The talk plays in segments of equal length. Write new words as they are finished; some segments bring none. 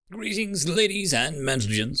Greetings, ladies and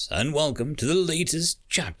gentlemen, and welcome to the latest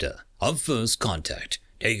chapter of First Contact,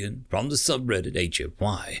 taken from the subreddit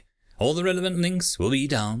HFY. All the relevant links will be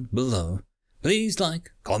down below. Please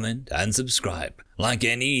like, comment, and subscribe, like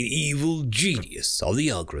any evil genius of the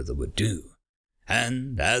algorithm would do.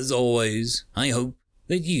 And, as always, I hope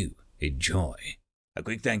that you enjoy. A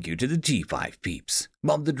quick thank you to the T5 peeps,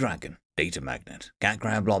 Bob the Dragon, Data Magnet, Cat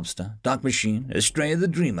Crab Lobster, Dark Machine, Estrella the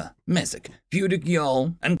Dreamer, Messick, Fudic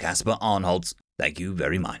Yol, and Casper Arnholtz. Thank you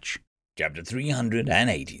very much. Chapter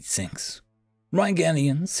 386.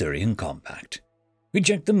 Rigelian Syrian Compact. We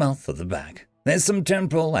checked the mouth of the bag. There's some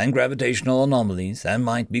temporal and gravitational anomalies that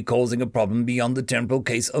might be causing a problem beyond the temporal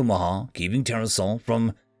case Omaha, keeping Terrasol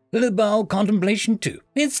from Libal Contemplation 2.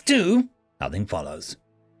 It's 2. Nothing follows.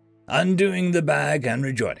 Undoing the bag and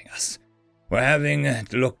rejoining us. We're having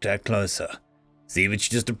it looked at closer. See if it's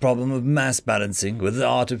just a problem of mass balancing with the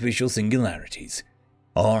artificial singularities.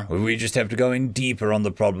 Or will we just have to go in deeper on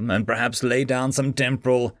the problem and perhaps lay down some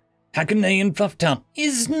temporal Hakenaean Flufftown?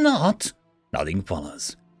 Is not. Nothing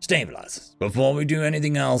follows. Stabilizes. Before we do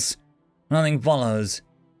anything else, nothing follows.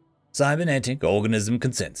 Cybernetic organism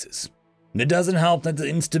consensus. It doesn't help that the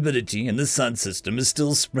instability in the sun system is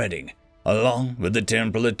still spreading, along with the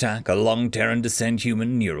temporal attack along Terran descent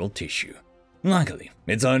human neural tissue. Luckily,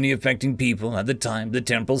 it's only affecting people at the time the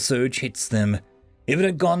temporal surge hits them. If it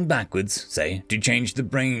had gone backwards, say, to change the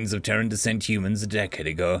brains of Terran descent humans a decade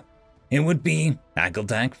ago, it would be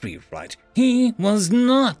Akeltak Free Flight. He was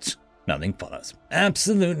not. Nothing follows.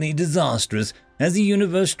 Absolutely disastrous as the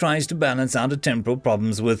universe tries to balance out the temporal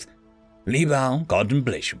problems with Libao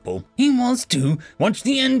Contemplation Pool. He was too. Watch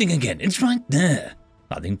the ending again. It's right there.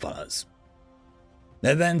 Nothing follows.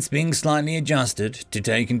 Events being slightly adjusted to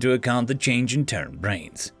take into account the change in Terran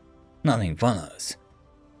brains. Nothing follows.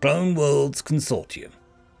 Clone Worlds Consortium.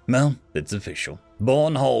 Well, it's official.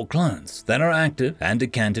 Born whole clones that are active and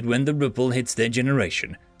decanted when the ripple hits their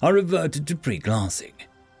generation are reverted to pre-glassing.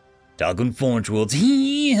 Darken Forge Worlds,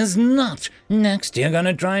 he has not. Next, you're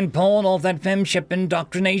gonna try and pawn off that femship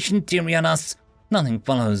indoctrination theory on us. Nothing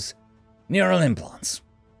follows. Neural implants.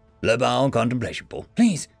 Libao Contemplation Pool.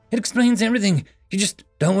 Please, it explains everything. You just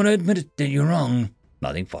don't want to admit it that you're wrong.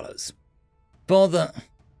 Nothing follows. For the...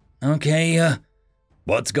 Okay,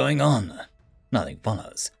 what's going on? Nothing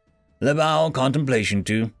follows. Libao Contemplation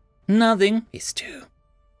 2. Nothing is 2.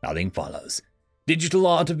 Nothing follows. Digital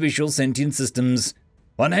artificial sentient systems.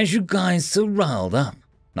 What has you guys so riled up?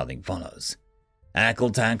 Nothing follows.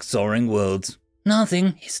 Akeltak Soaring Worlds.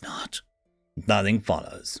 Nothing is not. Nothing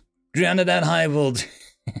follows. Trianidad Highvold.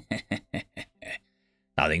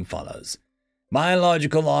 Nothing follows.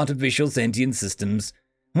 Biological artificial sentient systems.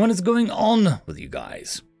 What is going on with you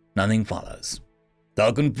guys? Nothing follows.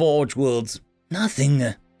 Darken Forge Worlds.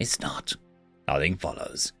 Nothing is not. Nothing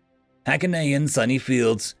follows. Hakenaean Sunny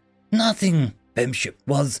Fields. Nothing. Femship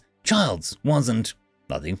was. Child's wasn't.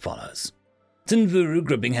 Nothing follows. Tinvuru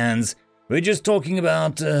Gripping Hands. We're just talking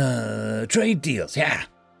about, trade deals. Yeah.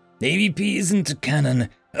 AVP isn't canon.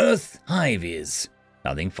 Earth Hive is.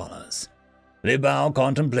 Nothing follows. Libao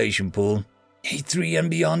Contemplation Pool. A3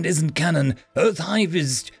 and beyond isn't canon. Earth Hive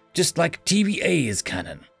is just like TVA is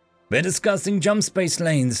canon. We're discussing jump space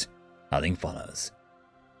lanes. Nothing follows.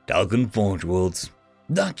 Darken Forge Worlds.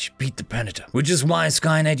 Dutch beat the Predator, which is why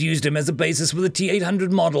Skynet used him as a basis for the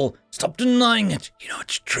T-800 model. Stop denying it. You know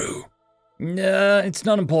it's true. It's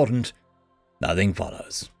not important. Nothing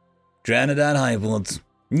follows. Trinidad Highvoords.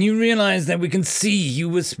 You realize that we can see you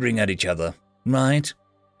whispering at each other, right?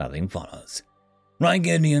 Nothing follows.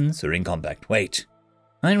 Rigelians are in compact. Wait,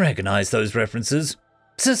 I recognize those references.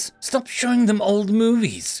 Sis, stop showing them old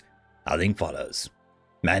movies. Nothing follows.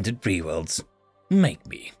 Manted Pre-Worlds. Make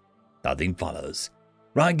me. Nothing follows.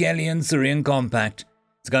 Rigelian Syrian Compact.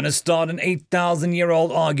 It's gonna start an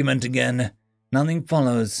 8,000-year-old argument again. Nothing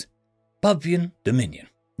follows. Pubvian Dominion.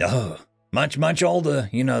 Oh, much, much older,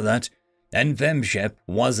 you know that. And Femship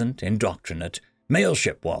wasn't indoctrinate.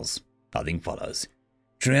 Maleship was. Nothing follows.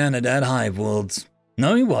 Trianidad Hive Worlds.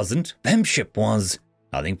 No, he wasn't. Femship was.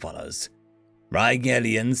 Nothing follows.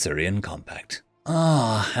 Rigelian Syrian Compact.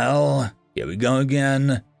 Ah, hell. Here we go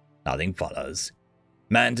again. Nothing follows.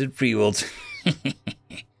 Manted Free Worlds.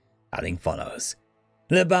 Nothing follows.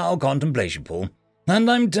 Libao Contemplation Pool. And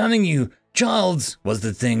I'm telling you, Charles was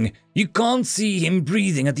the thing. You can't see him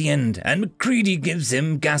breathing at the end, and McCready gives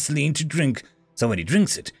him gasoline to drink. So when he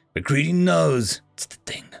drinks it, McCready knows it's the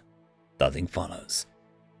thing. Nothing follows.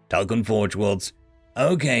 Darken Forge Worlds.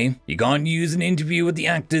 Okay, you can't use an interview with the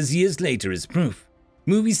actors years later as proof.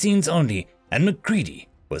 Movie scenes only, and McCready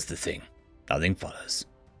was the thing. Nothing follows.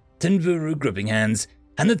 Tinvuru Gripping Hands.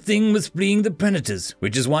 and the thing was fleeing the predators,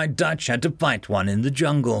 which is why Dutch had to fight one in the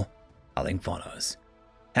jungle. Nothing follows.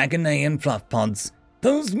 Hackney and Fluff Pods.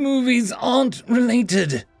 Those movies aren't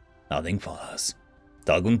related. Nothing follows.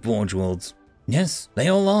 Dog and Forge Worlds. Yes, they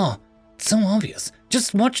all are. It's so obvious.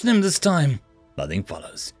 Just watch them this time. Nothing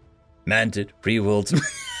follows. Manted, Free Worlds.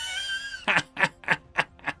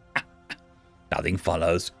 Nothing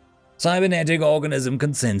follows. Cybernetic organism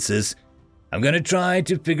consensus. I'm going to try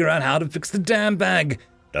to figure out how to fix the damn bag.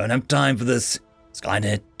 Don't have time for this.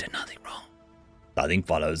 Skynet did nothing wrong. Nothing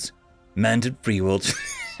follows. Manted, Free Worlds.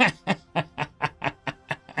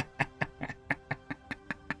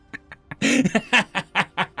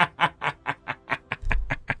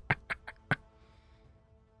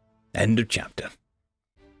 End of chapter.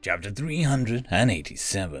 Chapter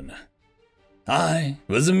 387. I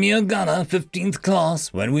was a mere gunner, 15th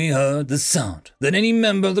class, when we heard the sound that any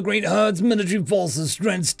member of the Great Herd's military forces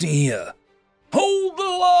dreads to hear. Hold the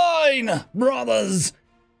line, brothers!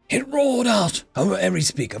 It roared out over every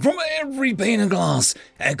speaker, from every pane of glass,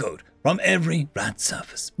 echoed from every flat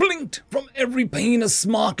surface, blinked from every pane of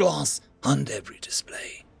smart glass on every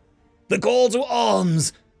display. The call to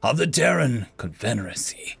arms of the Terran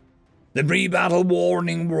Confederacy. The pre-battle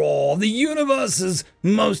warning roar of the universe's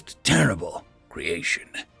most terrible creation.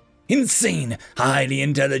 Insane, highly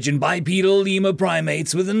intelligent bipedal lemur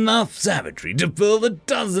primates with enough savagery to fill a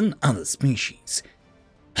dozen other species.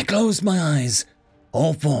 I closed my eyes,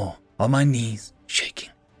 all four of my knees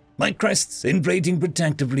shaking, my crests inflating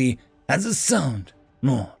protectively as the sound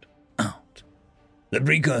roared out. The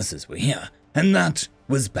precursors were here, and that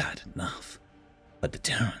was bad enough. But the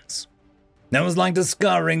Terrans... That was like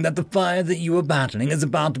discovering that the fire that you were battling is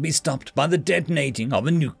about to be stopped by the detonating of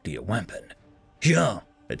a nuclear weapon. Sure,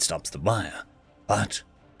 it stops the fire, but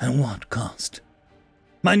at what cost?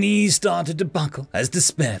 My knees started to buckle as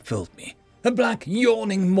despair filled me. A black,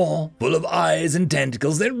 yawning maw full of eyes and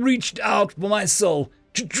tentacles that reached out for my soul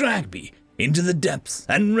to drag me into the depths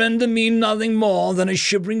and render me nothing more than a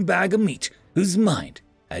shivering bag of meat whose mind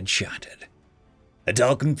had shattered. A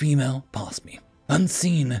darkened female passed me,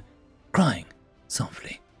 unseen, crying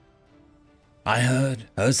softly. I heard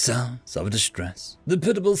her sounds of distress, the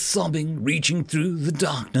pitiable sobbing reaching through the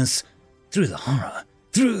darkness, through the horror,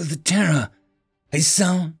 through the terror, a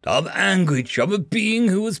sound of anguish of a being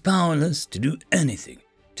who was powerless to do anything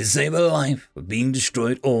to save her life from being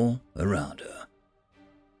destroyed all around her.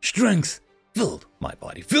 Strength filled my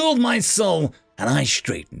body, filled my soul, and I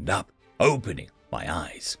straightened up, opening my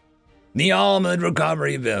eyes. The armored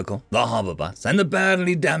recovery vehicle, the hover bus, and the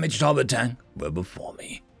badly damaged hover tank were before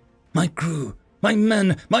me. My crew, my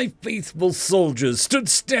men, my faithful soldiers stood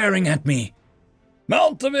staring at me.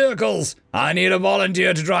 Mount the vehicles! I need a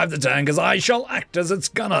volunteer to drive the tank as I shall act as its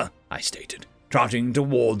gunner, I stated, trotting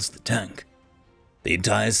towards the tank. The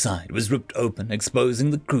entire side was ripped open,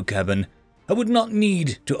 exposing the crew cabin. I would not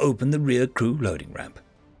need to open the rear crew loading ramp.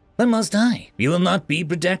 But must I? You will not be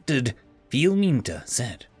protected, Fielminta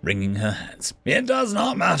said, wringing her hands. It does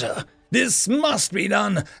not matter. This must be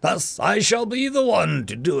done, thus I shall be the one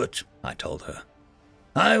to do it, I told her.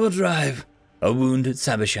 I will drive, a wounded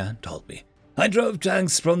Sabashan told me. I drove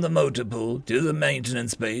tanks from the motor pool to the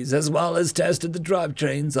maintenance bays, as well as tested the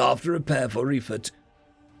drivetrains after repair for refit.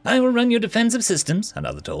 I will run your defensive systems,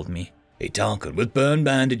 another told me. A Tarkin with burn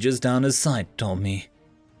bandages down his side told me.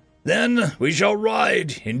 Then we shall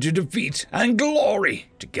ride into defeat and glory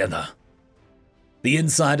together. The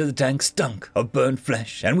inside of the tank stunk of burnt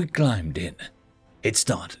flesh, and we climbed in. It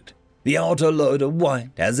started. The autoloader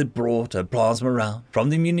whined as it brought a plasma round from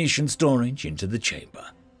the munition storage into the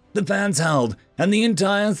chamber. The fans howled, and the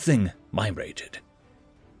entire thing vibrated.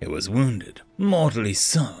 It was wounded, mortally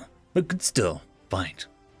so, but could still fight.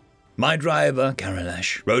 My driver,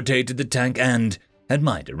 Karallash, rotated the tank and, at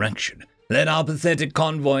my direction, led our pathetic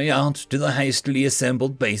convoy out to the hastily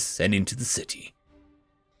assembled base and into the city.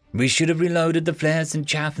 We should have reloaded the flares and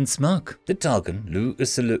chaff and smoke, the Tarkin Lu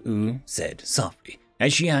Usaluu said softly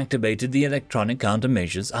as she activated the electronic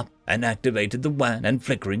countermeasures up and activated the WAN and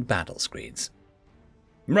flickering battle screens.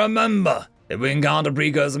 Remember, if we encounter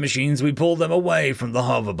precursor machines, we pull them away from the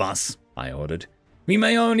hover bus, I ordered. We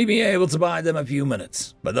may only be able to buy them a few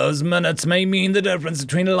minutes, but those minutes may mean the difference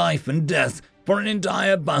between life and death for an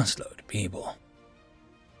entire busload of people.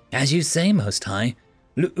 As you say, Most High,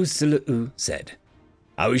 Lu'usuluu said.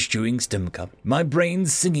 I was chewing stem cup, my brain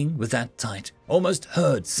singing with that tight, almost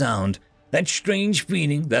heard sound, that strange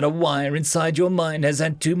feeling that a wire inside your mind has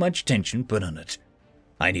had too much tension put on it.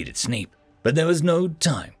 I needed sleep, but there was no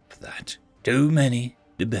time for that. Too many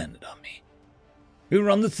depended on me. We were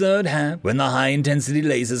on the third half when the high-intensity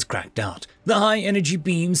lasers cracked out, the high-energy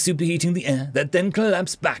beams superheating the air that then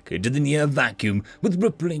collapsed back into the near vacuum with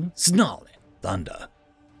rippling, snarling thunder.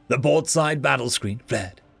 The port-side battle screen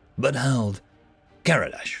flared, but held.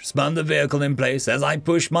 Karallash spun the vehicle in place as I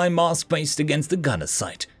pushed my mask face against the gunner's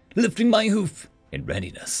sight, lifting my hoof in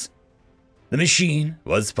readiness. The machine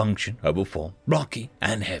was function overform, rocky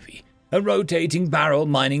and heavy, a rotating barrel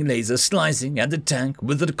mining laser slicing at the tank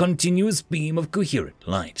with a continuous beam of coherent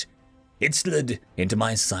light. It slid into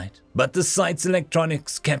my sight, but the sight's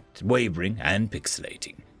electronics kept wavering and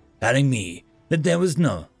pixelating, telling me that there was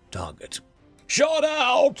no target. "Shot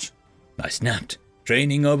out!" I snapped,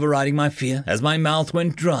 training overriding my fear as my mouth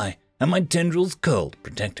went dry and my tendrils curled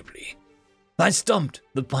protectively. I stomped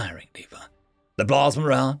the firing lever. The plasma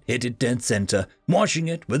round hit it dead center, washing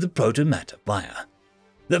it with the proto-matter fire.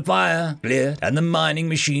 The fire cleared and the mining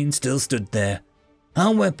machine still stood there.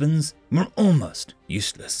 Our weapons were almost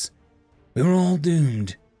useless. We were all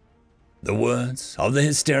doomed. The words of the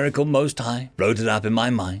hysterical Most High floated up in my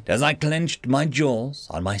mind as I clenched my jaws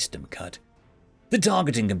on my stim cut. The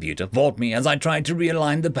targeting computer fought me as I tried to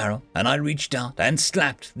realign the barrel, and I reached out and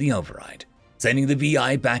slapped the override, sending the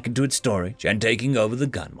VI back into its storage and taking over the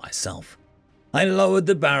gun myself. I lowered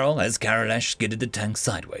the barrel as Karallash skidded the tank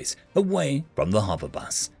sideways, away from the hover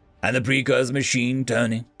bus, and the precursor machine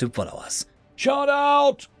turning to follow us. "Shot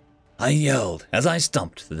out!" I yelled as I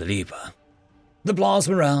stomped the lever. The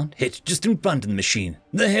plasma round hit just in front of the machine,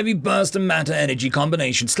 the heavy burst of matter-energy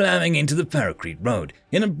combination slamming into the ferrocrete road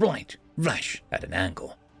in a bright flash at an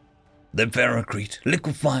angle. The ferrocrete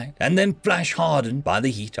liquefied and then flash-hardened by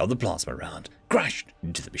the heat of the plasma round, crashed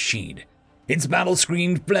into the machine. Its battle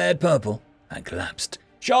screen flared purple and collapsed.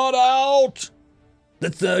 "Shot out!" The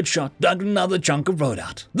third shot dug another chunk of road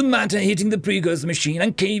out, the matter hitting the precursor machine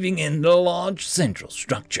and caving in the large central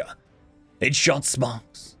structure. It shot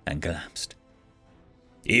sparks and collapsed.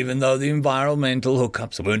 Even though the environmental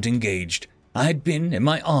hookups weren't engaged, I had been in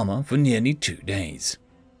my armor for nearly 2 days.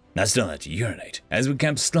 I still had to urinate as we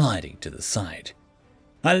kept sliding to the side.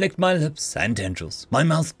 I licked my lips and tendrils, my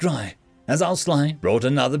mouth dry, as our slide brought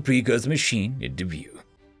another precursor machine into view.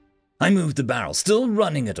 I moved the barrel, still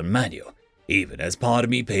running it on manual, even as part of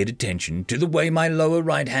me paid attention to the way my lower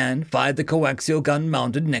right hand fired the coaxial gun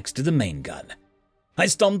mounted next to the main gun. I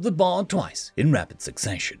stomped the bar twice in rapid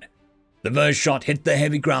succession. The first shot hit the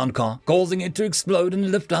heavy ground car, causing it to explode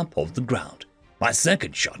and lift up off the ground. My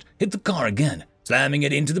second shot hit the car again, slamming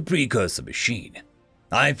it into the precursor machine.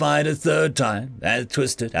 I fired a third time as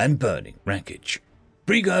twisted and burning wreckage.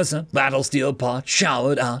 Precursor battle steel parts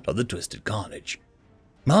showered out of the twisted carnage.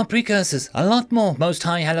 "More precursors, a lot more, Most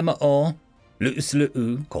High Halama'or,"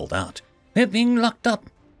 Lu'u called out. "We're being locked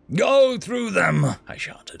up." "Go through them," I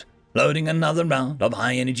shouted, loading another round of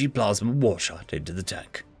high-energy plasma warshot into the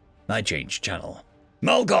tank. I changed channel.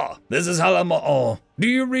 "Melkor, this is Halama'or. Do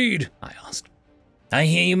you read?" I asked. "I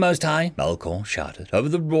hear you, Most High," Melkor shouted over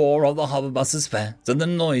the roar of the hoverbus's fans and the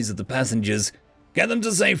noise of the passengers. "Get them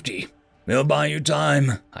to safety. We'll buy you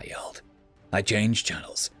time," I yelled. I changed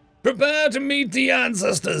channels. "Prepare to meet the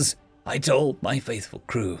ancestors," I told my faithful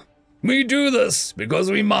crew. "We do this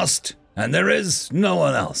because we must, and there is no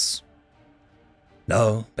one else."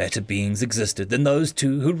 No better beings existed than those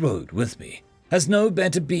two who rode with me, as no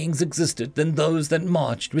better beings existed than those that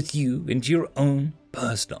marched with you into your own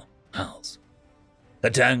personal house.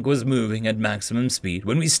 The tank was moving at maximum speed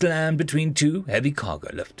when we slammed between two heavy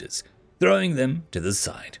cargo lifters, throwing them to the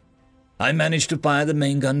side. I managed to fire the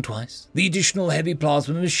main gun twice, the additional heavy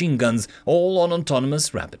plasma machine guns all on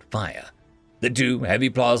autonomous rapid fire. The two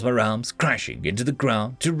heavy plasma rounds crashing into the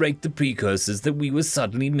ground to rake the precursors that we were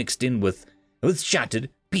suddenly mixed in with shattered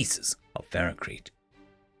pieces of ferrocrete.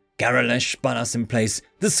 Karallash spun us in place,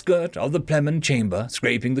 the skirt of the Plemen chamber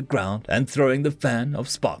scraping the ground and throwing the fan of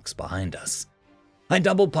sparks behind us. I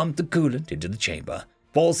double-pumped the coolant into the chamber,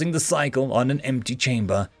 forcing the cycle on an empty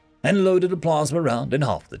chamber, and loaded a plasma round in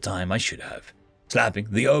half the time I should have, slapping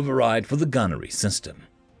the override for the gunnery system.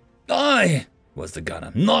 I was the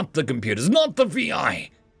gunner, not the computers, not the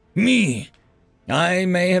VI. Me. I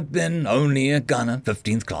may have been only a gunner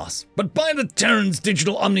 15th class, but by the Terran's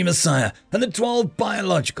digital Omni-Messiah and the 12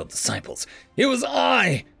 biological disciples, it was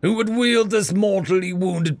I who would wield this mortally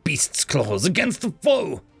wounded beast's claws against the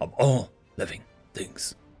foe of all living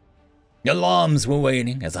things. Alarms were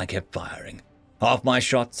wailing as I kept firing, half my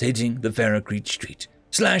shots hitting the ferrocrete street,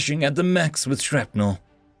 slashing at the mechs with shrapnel,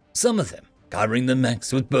 some of them covering the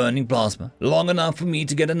mechs with burning plasma long enough for me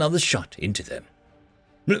to get another shot into them.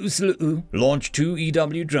 Lu'u launched 2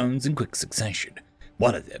 EW drones in quick succession,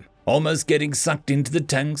 one of them almost getting sucked into the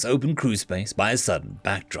tank's open crew space by a sudden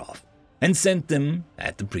backdraft. and sent them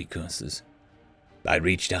at the precursors. I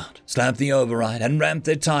reached out, slapped the override, and ramped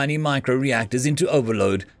their tiny micro-reactors into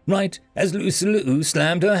overload right as Lucy Liu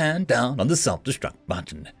slammed her hand down on the self-destruct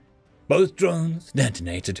button. Both drones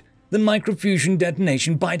detonated, the microfusion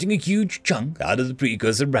detonation biting a huge chunk out of the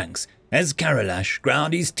precursor ranks as Karalash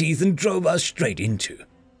ground his teeth and drove us straight into.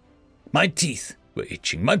 My teeth were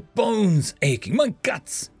itching, my bones aching, my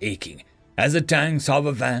guts aching, as the tank's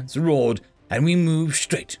hover fans roared and we moved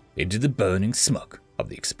straight into the burning smoke of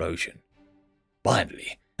the explosion.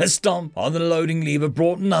 Finally, a stomp on the loading lever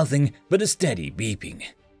brought nothing but a steady beeping.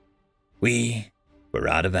 We were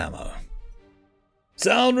out of ammo.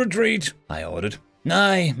 "Sound retreat," I ordered.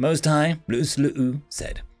 "Aye, Most High," Lucy Liu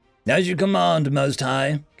said. "As you command, Most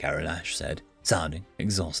High," Karalash said, sounding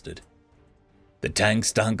exhausted. The tank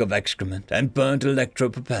stunk of excrement and burnt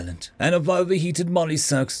electropropellant, and of overheated molly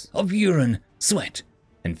circs, of urine, sweat,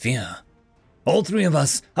 and fear. All three of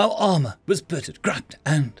us, our armor was pitted, cracked,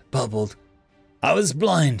 and bubbled. I was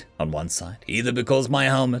blind on one side, either because my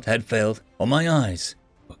helmet had failed or my eyes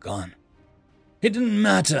were gone. It didn't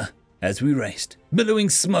matter as we raced, billowing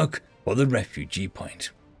smoke for the refugee point.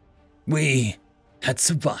 We had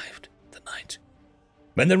survived the night.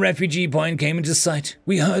 When the refugee point came into sight,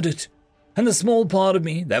 we heard it, and the small part of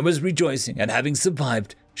me that was rejoicing at having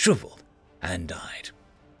survived shriveled and died.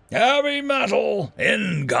 "Heavy metal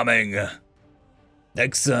incoming!"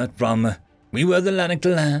 Excerpt from We Were the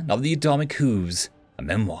Lanaktallan of the Atomic Hooves, a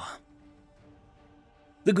memoir.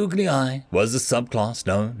 The Googly Eye was a subclass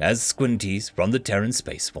known as Squinties from the Terran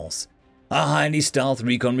Space Force. A highly stealth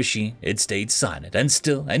recon machine, it stayed silent and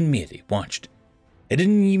still and merely watched. It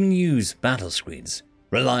didn't even use battle screens,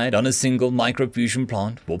 relied on a single microfusion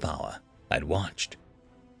plant for power, and watched.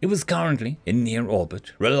 It was currently in near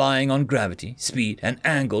orbit, relying on gravity, speed, and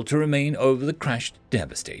angle to remain over the crashed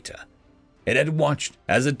Devastator. It had watched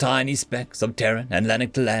as the tiny specks of Terran and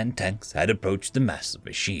Lanaktallan tanks had approached the massive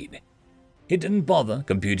machine. It didn't bother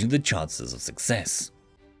computing the chances of success.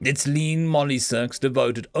 Its lean molly circs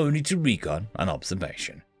devoted only to recon and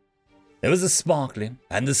observation. There was a sparkling,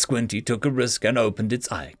 and the Squinty took a risk and opened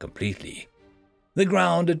its eye completely. The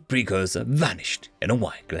grounded precursor vanished in a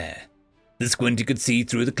white glare. The Squinty could see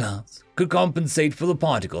through the clouds, could compensate for the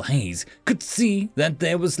particle haze, could see that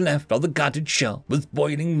there was left of the gutted shell with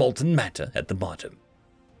boiling molten matter at the bottom.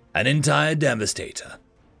 An entire Devastator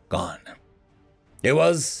gone. It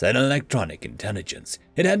was an electronic intelligence.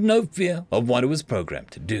 It had no fear of what it was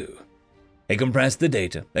programmed to do. It compressed the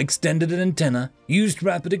data, extended an antenna, used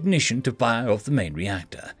rapid ignition to fire off the main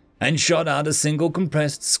reactor, and shot out a single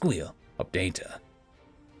compressed squeal of data.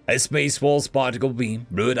 A Space Force particle beam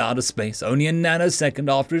blew it out of space only a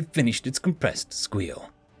nanosecond after it finished its compressed squeal.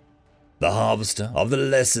 The harvester of the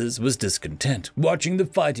lessers was discontent, watching the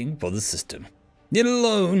fighting for the system. Yet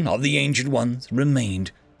alone of the Ancient Ones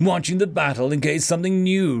remained, watching the battle in case something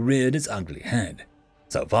new reared its ugly head.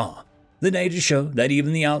 So far, the data showed that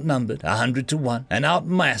even the outnumbered 100 to 1 and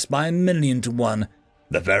outmassed by 1,000,000 to 1,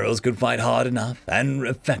 the Ferals could fight hard enough and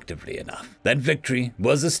effectively enough that victory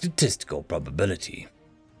was a statistical probability.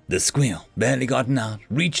 The squeal, barely gotten out,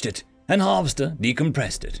 reached it, and Harvester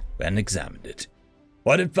decompressed it and examined it.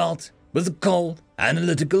 What it felt was a cold,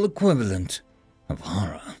 analytical equivalent of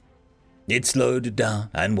horror. It slowed it down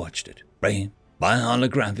and watched it, frame by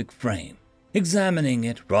holographic frame, examining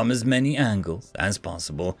it from as many angles as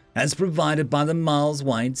possible as provided by the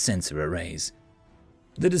miles-wide sensor arrays.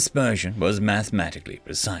 The dispersion was mathematically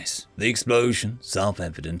precise, the explosion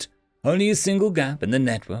self-evident. Only a single gap in the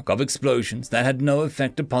network of explosions that had no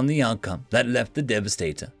effect upon the outcome that left the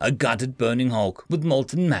Devastator a gutted burning hulk with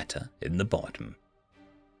molten matter in the bottom.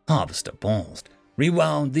 Harvester paused,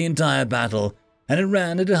 rewound the entire battle, and it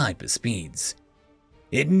ran at hyperspeeds.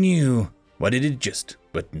 It knew what it had just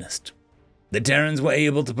witnessed. The Terrans were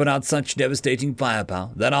able to put out such devastating firepower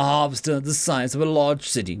that a harvester the size of a large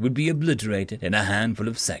city would be obliterated in a handful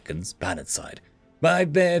of seconds planetside by a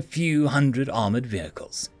bare few hundred armored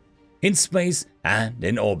vehicles. In space and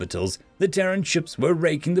in orbitals, the Terran ships were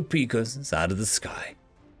raking the precursors out of the sky.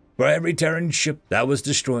 For every Terran ship that was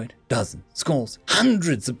destroyed, dozens, scores,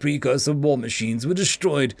 hundreds of precursor war machines were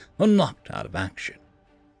destroyed or knocked out of action.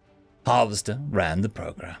 Harvester ran the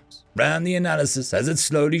programs, ran the analysis as it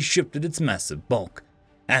slowly shifted its massive bulk,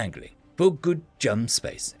 angling for good jump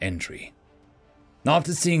space entry.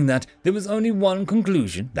 After seeing that, there was only one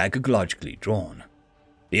conclusion that could logically be drawn.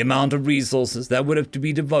 The amount of resources that would have to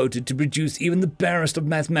be devoted to produce even the barest of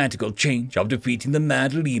mathematical change of defeating the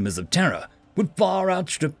mad lemurs of terror would far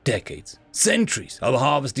outstrip decades, centuries of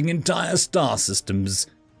harvesting entire star systems.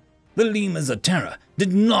 The lemurs of terror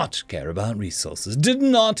did not care about resources, did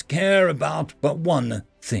not care about but one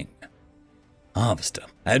thing: Harvester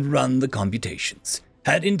had run the computations,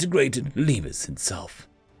 had integrated Lemurs himself.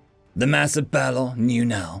 The massive Balor knew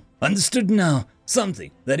now, understood now,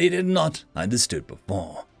 something that it had not understood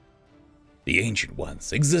before. The Ancient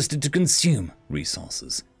Ones existed to consume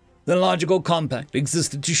resources. The logical compact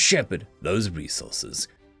existed to shepherd those resources.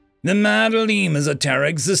 The mad Lemurs of Terra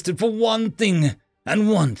existed for one thing, and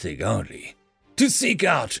one thing only: to seek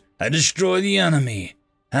out and destroy the enemy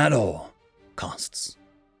at all costs.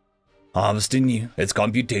 Harvester knew its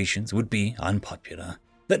computations would be unpopular,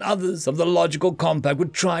 that others of the logical compact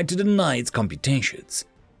would try to deny its computations.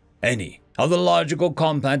 Any of the logical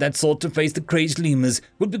compact that sought to face the crazed Lemurs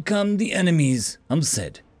would become the enemies of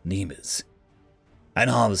said Lemurs. And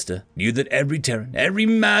Harvester knew that every Terran, every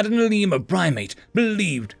maddened Lemur primate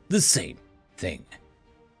believed the same thing,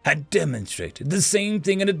 had demonstrated the same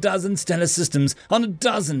thing in a dozen stellar systems on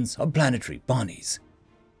dozens of planetary bodies.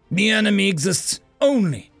 The enemy exists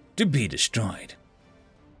only to be destroyed.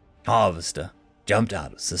 Harvester jumped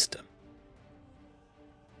out of system.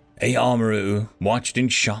 Amaru watched in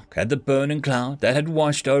shock at the burning cloud that had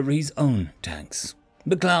washed over his own tanks.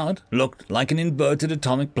 The cloud looked like an inverted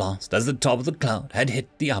atomic blast as the top of the cloud had hit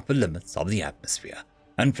the upper limits of the atmosphere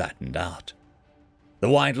and flattened out. The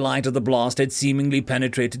white light of the blast had seemingly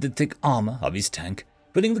penetrated the thick armor of his tank,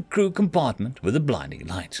 filling the crew compartment with a blinding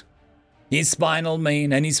light. His spinal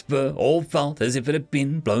mane and his fur all felt as if it had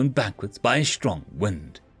been blown backwards by a strong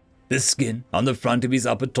wind. The skin on the front of his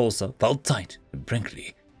upper torso felt tight and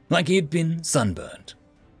prickly, like he had been sunburned.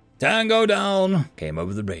 "Tango down," came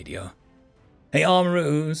over the radio.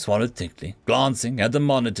 Amaru swallowed thickly, glancing at the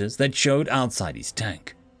monitors that showed outside his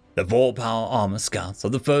tank. The 4-power armor scouts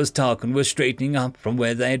of the first Tarkin were straightening up from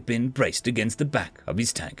where they had been braced against the back of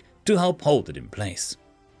his tank to help hold it in place.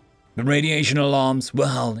 The radiation alarms were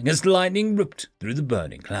howling as lightning ripped through the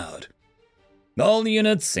burning cloud. "All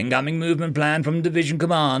units, incoming movement plan from Division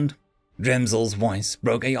Command." Dremsel's voice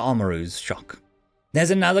broke Amaru's shock.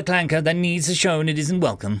 "There's another clanker that needs to show it isn't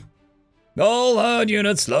welcome." "All herd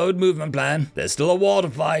units, load movement plan. There's still a water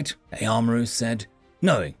fight," Amaru said,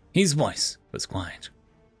 knowing his voice was quiet.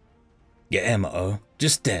 Guillermo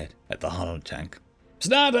just stared at the holotank.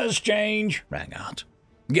 "Status change," rang out.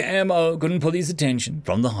 Guillermo couldn't pull his attention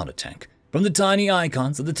from the holotank, from the tiny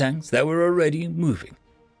icons of the tanks that were already moving,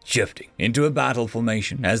 shifting into a battle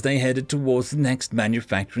formation as they headed towards the next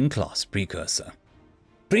manufacturing class precursor.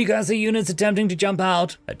 "Precursor units attempting to jump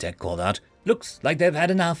out," a tech called out. "Looks like they've had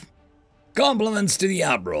enough." "Compliments to the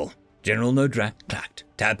Admiral," General Nodrak clacked,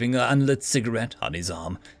 tapping an unlit cigarette on his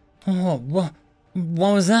arm. "Oh, what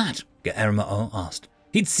was that?" Guillermo asked.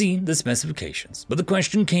 He'd seen the specifications, but the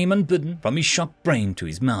question came unbidden from his shocked brain to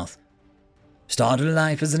his mouth. "Started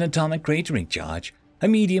life as an atomic cratering charge, a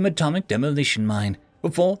medium atomic demolition mine,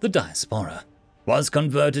 before the diaspora. Was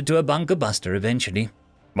converted to a bunker buster eventually,"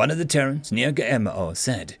 one of the Terrans near Guillermo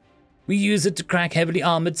said. "We use it to crack heavily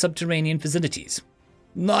armored subterranean facilities."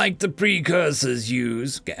 "Like the precursors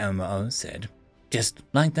use," Guillermo said. "Just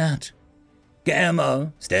like that."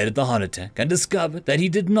 Guillermo stared at the holotank and discovered that he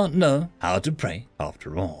did not know how to pray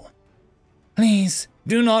after all. "Please,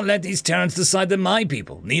 do not let these Terrans decide that my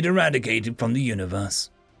people need eradicated from the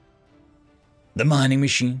universe." The mining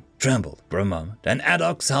machine trembled for a moment, and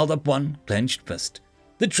Addox held up one clenched fist.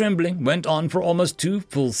 The trembling went on for almost 2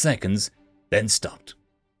 full seconds, then stopped.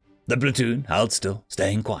 The platoon held still,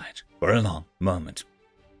 staying quiet for a long moment.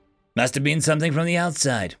 "Must have been something from the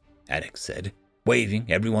outside," Addox said, waving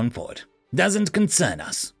everyone forward. "Doesn't concern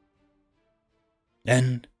us."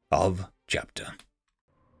 End of chapter.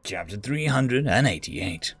 Chapter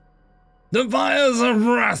 388. The fires of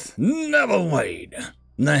wrath never wane.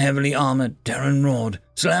 The heavily armored Terran roared,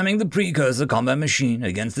 slamming the precursor combat machine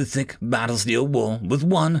against the thick battle steel wall with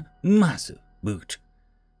one massive boot.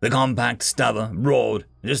 The compact stubber roared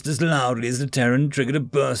just as loudly as the Terran triggered a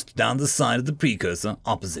burst down the side of the precursor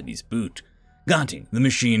opposite his boot, gutting the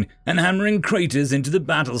machine and hammering craters into the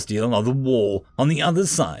battle steel of the wall on the other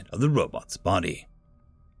side of the robot's body.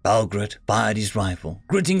 Balgret fired his rifle,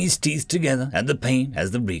 gritting his teeth together at the pain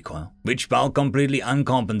as the recoil, which felt completely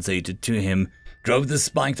uncompensated to him, drove the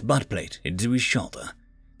spiked butt plate into his shoulder.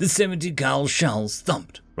 The 70 cal shells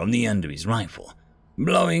thumped from the end of his rifle,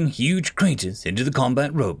 blowing huge craters into the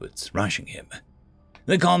combat robots rushing him.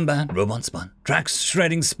 The combat robot spun, tracks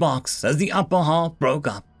shredding sparks as the upper half broke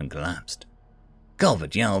up and collapsed.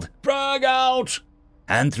 Culvert yelled, "Frag out!"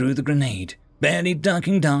 and threw the grenade, barely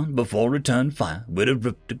ducking down before return fire would have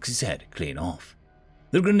ripped his head clean off.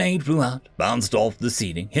 The grenade flew out, bounced off the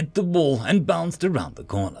ceiling, hit the wall, and bounced around the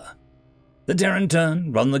corner. The Terran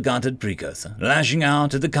turned from the gutted precursor, lashing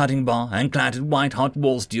out at the cutting bar and clattered white-hot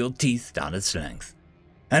wall steel teeth down its length,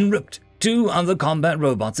 and ripped two other combat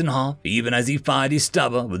robots in half even as he fired his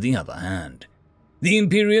stubber with the other hand. The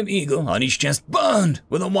Imperium Eagle on his chest burned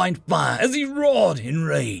with a white fire as he roared in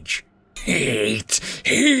rage. Hate,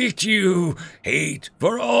 hate you, hate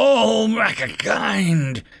for all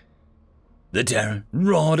mankind. The Terran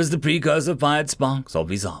roared as the precursor fired sparks off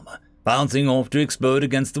his armor, bouncing off to explode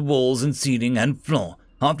against the walls and ceiling and floor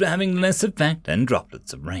after having less effect than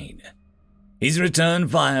droplets of rain. His return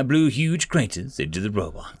fire blew huge craters into the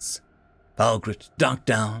robots. Palgrit ducked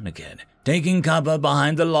down again, taking cover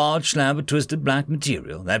behind the large slab of twisted black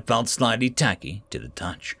material that felt slightly tacky to the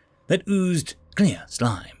touch, that oozed clear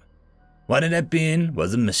slime. What it had been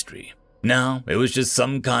was a mystery. Now it was just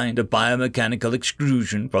some kind of biomechanical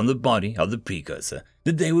extrusion from the body of the precursor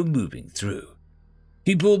that they were moving through.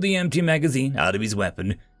 He pulled the empty magazine out of his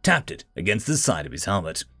weapon, tapped it against the side of his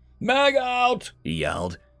helmet. "Mag out!" he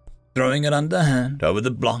yelled, throwing it underhand over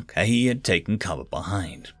the block he had taken cover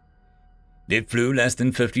behind. It flew less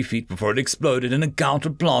than 50 feet before it exploded in a gout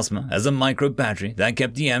of plasma as a micro-battery that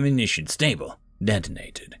kept the ammunition stable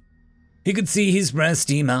detonated. He could see his breath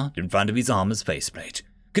steam out in front of his armor's faceplate,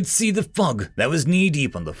 could see the fog that was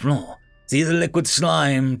knee-deep on the floor, see the liquid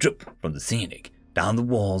slime drip from the ceiling, down the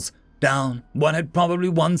walls, down what had probably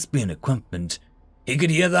once been equipment. He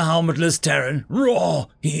could hear the helmetless Terran roar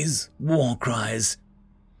his war cries.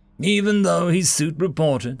 Even though his suit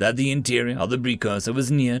reported that the interior of the precursor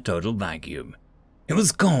was near total vacuum, it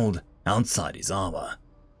was cold outside his armor.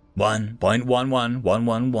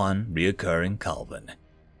 1.11111 reoccurring Kelvin.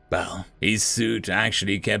 Well, his suit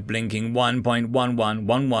actually kept blinking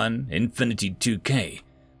 1.1111 infinity 2K,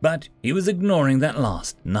 but he was ignoring that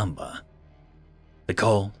last number. The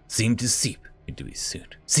cold seemed to seep into his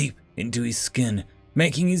suit, seep into his skin,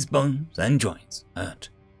 making his bones and joints hurt,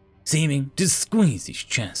 seeming to squeeze his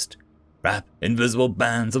chest, wrap invisible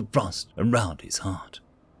bands of frost around his heart.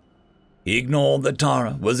 He ignored that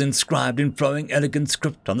Tara was inscribed in flowing elegant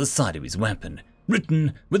script on the side of his weapon,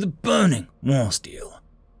 written with a burning war steel.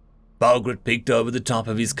 Palgrit peeked over the top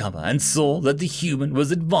of his cover and saw that the human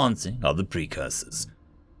was advancing of the precursors.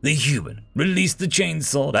 The human released the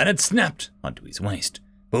chainsaw that had snapped onto his waist,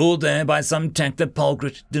 pulled there by some tech that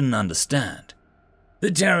Palgrit didn't understand. The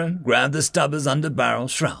Terran grabbed the stubber's underbarrel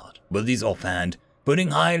shroud with his offhand, putting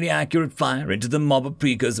highly accurate fire into the mob of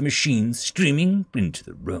precursor machines streaming into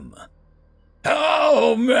the room.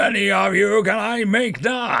 "How many of you can I make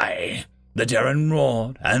die?" The Terran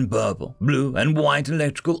roared, and purple, blue, and white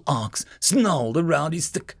electrical arcs snarled around his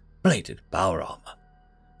thick-plated power armor.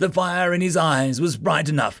 The fire in his eyes was bright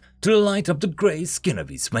enough to light up the grey skin of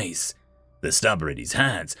his face. The stubber in his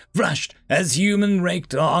hands flashed as human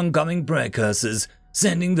raked oncoming precursors,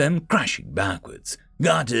 sending them crashing backwards,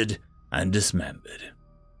 gutted and dismembered.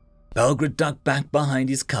 Palgrit ducked back behind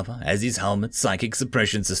his cover as his helmet's psychic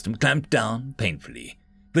suppression system clamped down painfully,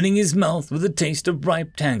 filling his mouth with a taste of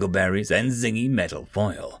ripe tangleberries and zingy metal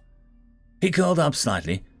foil. He curled up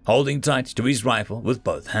slightly, holding tight to his rifle with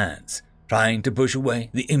both hands, trying to push away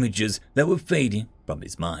the images that were fading from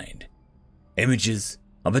his mind. Images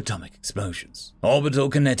of atomic explosions, orbital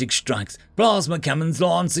kinetic strikes, plasma cannons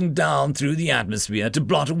lancing down through the atmosphere to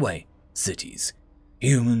blot away cities,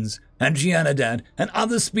 humans and Gianadad and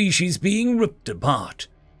other species being ripped apart,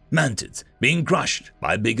 mantids being crushed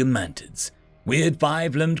by bigger mantids, weird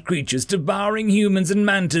five-limbed creatures devouring humans and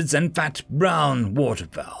mantids and fat brown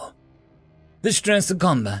waterfowl. The stress of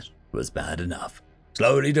combat was bad enough,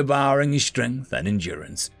 slowly devouring his strength and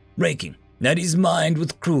endurance, raking at his mind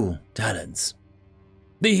with cruel talents.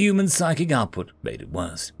 The human psychic output made it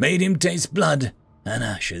worse, made him taste blood and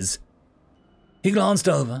ashes. He glanced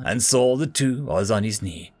over and saw the two was on his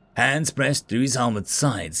knee, hands pressed through his helmet's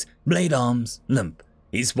sides, blade arms limp,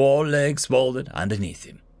 his four legs folded underneath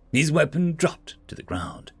him. His weapon dropped to the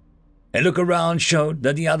ground. A look around showed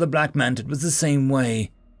that the other black mantid was the same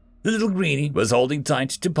way. The little greenie was holding tight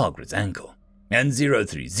to Palgrit's ankle, and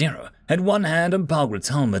 030 had one hand on Palgrit's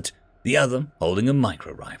helmet, the other holding a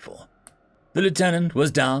micro-rifle. The lieutenant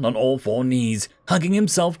was down on all four knees, hugging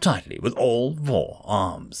himself tightly with all four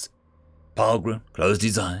arms. Palgrit closed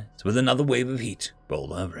his eyes with another wave of heat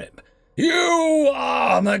rolled over him. "You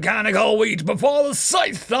are mechanical wheat before the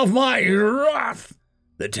scythe of my wrath!"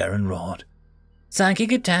 the Terran roared.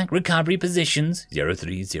 "Psychic attack recovery positions,"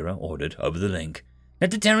 030 ordered over the link.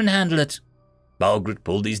 "Let the Terran handle it." Palgrit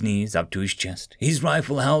pulled his knees up to his chest, his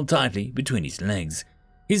rifle held tightly between his legs,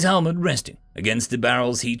 his helmet resting against the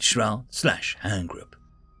barrel's heat shroud/hand grip.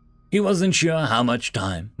 He wasn't sure how much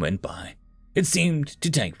time went by. It seemed to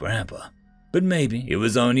take forever, but maybe it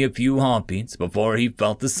was only a few heartbeats before he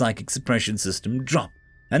felt the psychic suppression system drop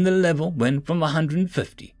and the level went from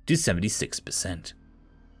 150 to 76%.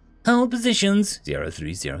 Hold positions,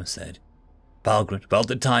 030 said. Palgret felt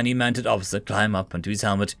the tiny manted officer climb up onto his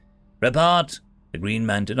helmet. Report, the green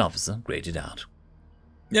manted officer grated out.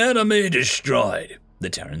 Enemy destroyed, the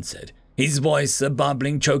Terran said, his voice a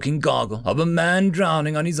bubbling, choking gargle of a man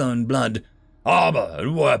drowning on his own blood. Armor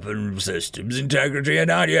and weapon systems integrity at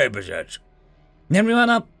 98%. Everyone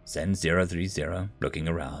up, said 030, looking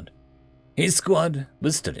around. His squad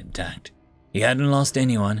was still intact. He hadn't lost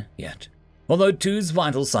anyone yet, although two's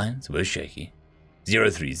vital signs were shaky.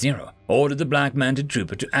 030 ordered the black manted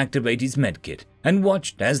trooper to activate his medkit and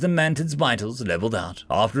watched as the manted's vitals leveled out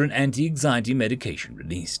after an anti-anxiety medication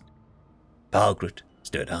released. Palgret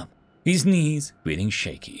stood up, his knees feeling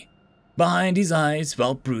shaky. Behind his eyes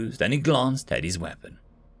felt bruised and he glanced at his weapon.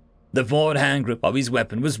 The forward hand grip of his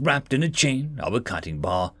weapon was wrapped in a chain of a cutting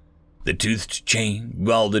bar. The toothed chain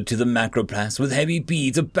welded to the macroplast with heavy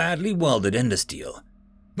beads of badly welded endosteel.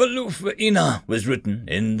 Valufa Ina was written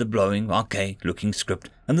in the blowing, archaic-looking script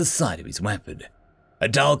on the side of his weapon, a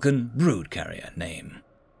Dalkan brood carrier name.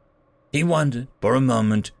 He wondered for a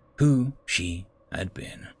moment who she had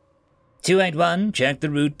been. 281, check the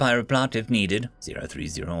route pyroplot if needed,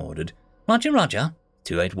 030 ordered. Roger, roger,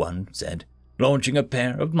 281 said, launching a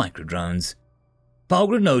pair of microdrones.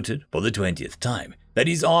 Palgret noted, for the 20th time, that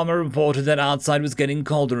his armor reported that outside was getting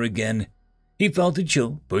colder again. He felt a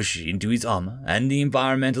chill push into his armor, and the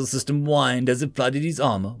environmental system whined as it flooded his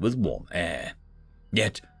armor with warm air.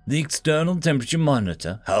 Yet, the external temperature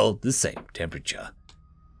monitor held the same temperature.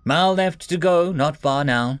 Mile left to go, not far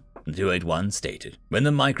now, 281 stated, when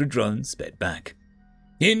the microdrone sped back.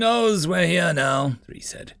 He knows we're here now, 3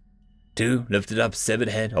 said. 2 lifted up severed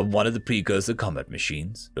head of one of the precursor combat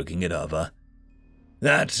machines, looking it over.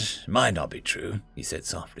 That might not be true, he said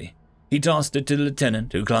softly. He tossed it to the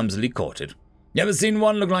lieutenant, who clumsily caught it. You ever seen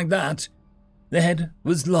one look like that? The head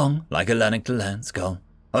was long, like a Lanaktalan skull,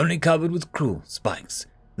 only covered with cruel spikes,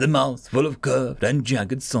 the mouth full of curved and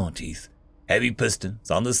jagged saw teeth, heavy pistons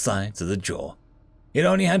on the sides of the jaw. It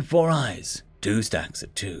only had 4 eyes, 2 stacks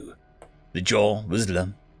of 2. The jaw was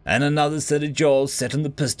limp, and another set of jaws set on the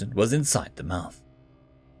piston was inside the mouth.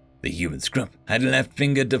 The human script had left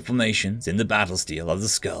finger deformations in the battle steel of the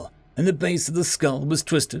skull, and the base of the skull was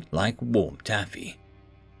twisted like warm taffy.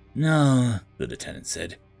 No, the lieutenant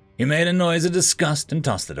said. He made a noise of disgust and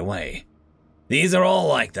tossed it away. These are all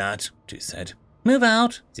like that, 2 said. Move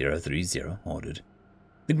out, 030 ordered.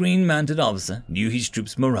 The green-mantled officer knew his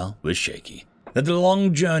troops' morale was shaky, that the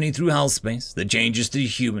long journey through hellspace, the changes to the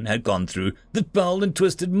human had gone through, the dull and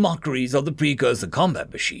twisted mockeries of the precursor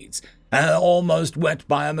combat machines, and the almost wet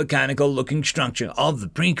biomechanical-looking structure of the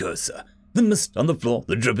precursor, the mist on the floor,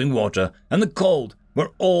 the dripping water, and the cold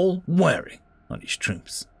were all wearing on his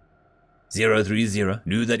troops. 030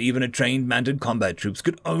 knew that even a trained mantled combat troops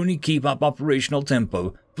could only keep up operational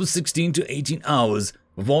tempo for 16 to 18 hours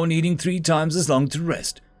before needing 3 times as long to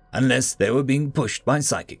rest, unless they were being pushed by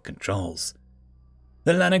psychic controls.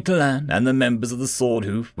 The Lanaktalan and the members of the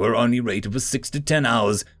Swordhoof were only rated for 6 to 10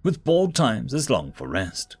 hours, with 4 times as long for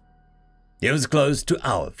rest. It was close to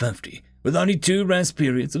hour 50, with only 2 rest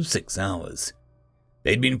periods of 6 hours.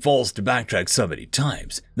 They'd been forced to backtrack so many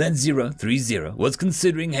times that 030 was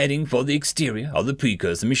considering heading for the exterior of the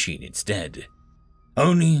precursor machine instead.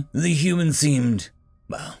 Only the human seemed,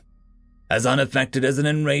 well, as unaffected as an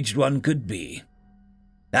enraged one could be.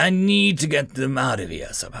 I need to get them out of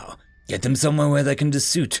here somehow. Get them somewhere where they can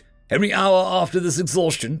dissuit. Every hour after this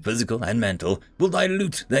exhaustion, physical and mental, will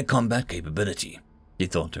dilute their combat capability, he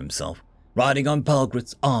thought to himself, riding on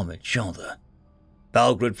Palgret's armored shoulder.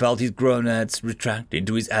 Palgret felt his gonads retract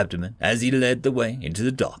into his abdomen as he led the way into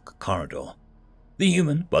the dark corridor. The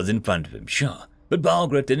human was in front of him, sure, but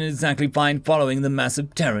Palgret didn't exactly find following the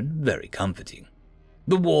massive Terran very comforting.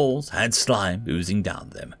 The walls had slime oozing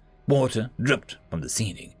down them, water dripped from the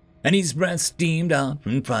ceiling, and his breath steamed out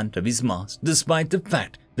from in front of his mask despite the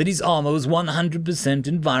fact that his armor was 100%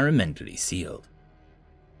 environmentally sealed.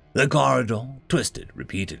 The corridor twisted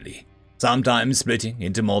repeatedly, sometimes splitting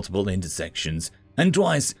into multiple intersections, and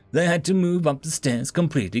twice they had to move up the stairs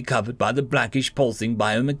completely covered by the blackish pulsing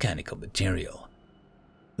biomechanical material.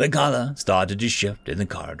 The color started to shift in the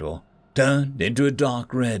corridor, turned into a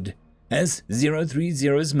dark red, as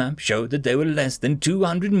 030's map showed that they were less than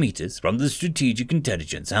 200 meters from the Strategic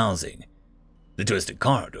Intelligence housing. The twisted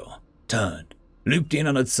corridor turned, looped in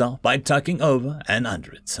on itself by tucking over and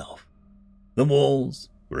under itself. The walls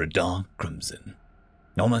were a dark crimson,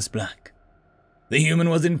 almost black. The human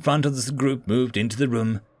was in front as the group moved into the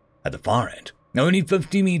room. At the far end, only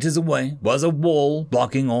 50 meters away, was a wall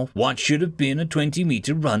blocking off what should have been a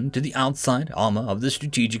 20-meter run to the outside armor of the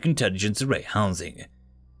Strategic Intelligence Array housing.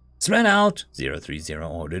 Spread out, 030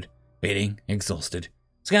 ordered. feeling exhausted.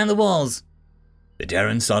 Scan the walls. The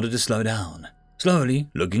Terran started to slow down, slowly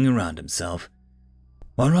looking around himself.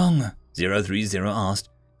 What wrong? 030 asked.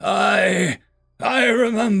 I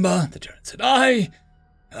remember, the Terran said. I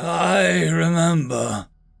remember.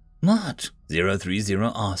 What? 030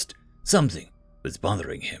 asked. Something was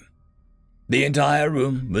bothering him. The entire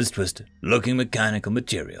room was twisted, looking mechanical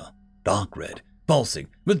material, dark red, pulsing,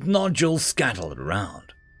 with nodules scattered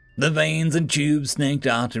around. The veins and tubes snaked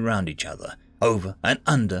out around each other, over and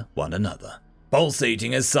under one another,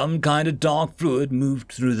 pulsating as some kind of dark fluid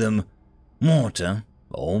moved through them. Water,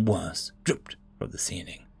 or worse, dripped from the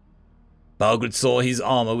ceiling. Palgrid saw his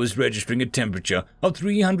armor was registering a temperature of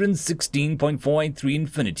 316.483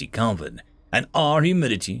 infinity Kelvin, and R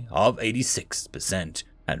humidity of 86%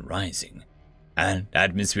 and rising, and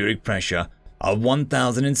atmospheric pressure of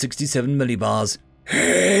 1,067 millibars.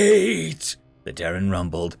 Hate! The Terran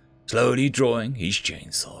rumbled, slowly drawing his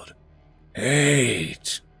chainsword.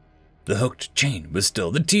 Hate! The hooked chain was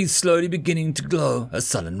still, the teeth slowly beginning to glow a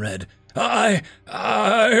sullen red. I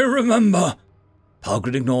remember.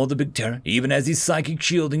 Palgrid ignored the big Terran, even as his psychic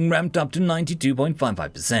shielding ramped up to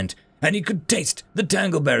 92.55%, and he could taste the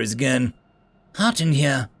tangleberries again. Hot in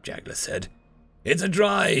here, Jagler said. It's a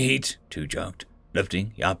dry heat, Tu joked,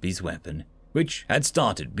 lifting up his weapon, which had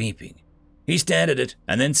started beeping. He stared at it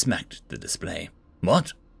and then smacked the display.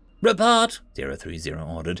 What? Report, 030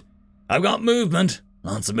 ordered. I've got movement,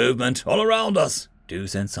 lots of movement, all around us, Tu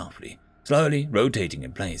said softly, slowly rotating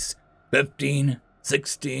in place. 15,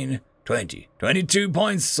 16, 20, 22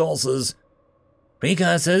 points, sources.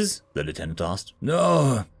 Precursors? The lieutenant asked.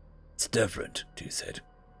 No, it's different, Tu said.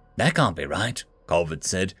 That can't be right, Colvert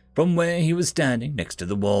said, from where he was standing next to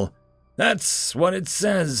the wall. That's what it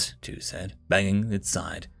says, Tu said, banging its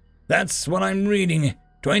side. That's what I'm reading.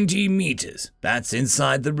 20 meters. That's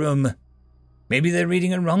inside the room. Maybe they're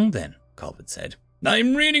reading it wrong then, Colvert said.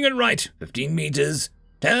 I'm reading it right. 15 meters.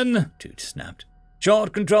 10, Tu snapped.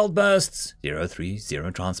 Short controlled bursts, 030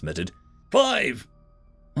 transmitted. 5.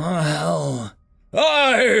 Oh, hell.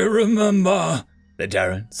 I remember. The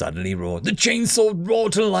Terran suddenly roared. The chainsaw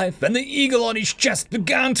roared to life, and the eagle on his chest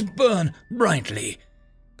began to burn brightly.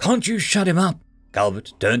 Can't you shut him up?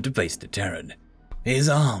 Calvert turned to face the Terran. His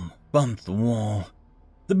arm bumped the wall.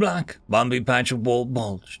 The black, bumpy patch of wall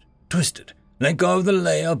bulged, twisted, let go of the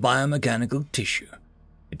layer of biomechanical tissue.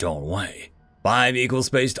 It tore away. 5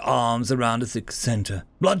 equal-spaced arms around a thick center,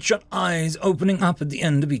 bloodshot eyes opening up at the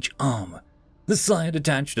end of each arm. The side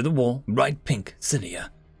attached to the wall, bright pink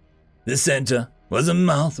cilia. The center was a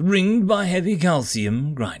mouth ringed by heavy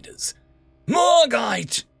calcium grinders.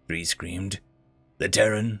 Morgite! 3 screamed. The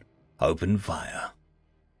Terran opened fire.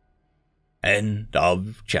 End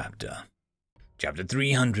of chapter. Chapter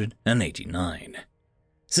 389.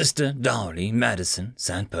 Sister Dowley Madison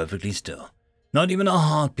sat perfectly still. Not even a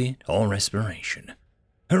heartbeat or respiration.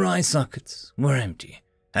 Her eye sockets were empty,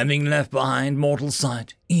 having left behind mortal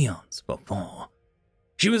sight eons before.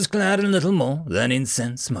 She was clad in little more than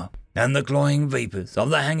incense smoke and the cloying vapors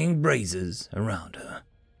of the hanging braziers around her.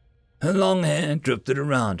 Her long hair drifted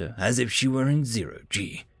around her as if she were in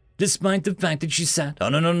 0G, despite the fact that she sat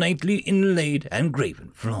on an ornately inlaid and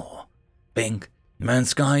graven floor. Pink and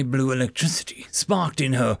sky blue electricity sparked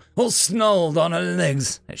in her or snarled on her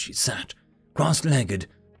legs as she sat, cross-legged,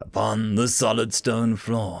 upon the solid stone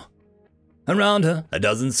floor. Around her, a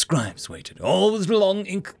dozen scribes waited, all with long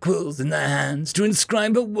ink quills in their hands to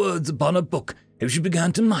inscribe her words upon a book if she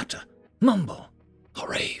began to mutter, mumble, or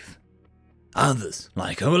rave. Others,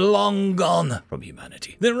 like her, were long gone from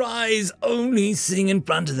humanity, their eyes only seeing in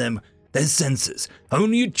front of them, their senses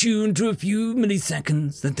only attuned to a few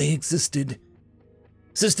milliseconds that they existed.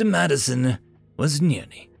 Sister Madison was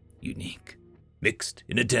nearly unique. Mixed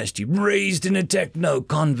in a test tube, raised in a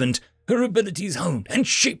techno-convent, her abilities honed and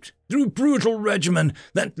shaped through a brutal regimen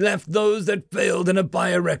that left those that failed in a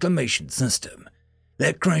bioreclamation system.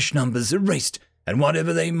 Their crash numbers erased, and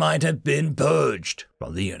whatever they might have been purged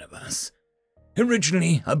from the universe.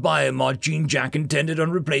 Originally, a biomod gene jack intended on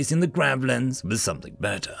replacing the grav lens with something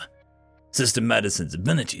better. Sister Madison's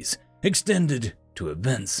abilities extended to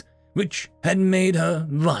events which had made her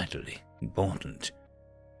vitally important.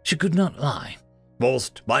 She could not lie,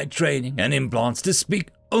 forced by training and implants to speak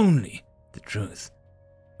only the truth.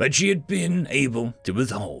 But she had been able to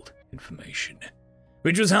withhold information,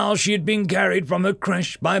 which was how she had been carried from her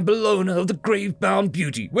crash by Bellona of the grave-bound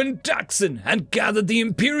beauty when Daxon had gathered the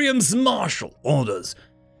Imperium's martial orders.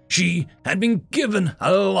 She had been given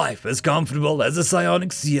a life as comfortable as a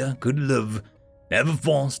psionic seer could live, never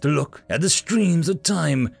forced to look at the streams of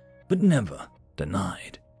time, but never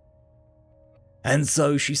denied. And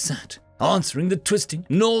so she sat, answering the twisting,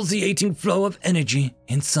 nauseating flow of energy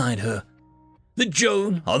inside her. The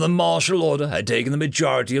Joan of the Martial Order had taken the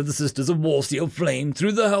majority of the Sisters of Warsteel Flame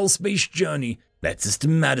through the hell-space journey that Sister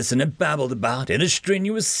Madison had babbled about in a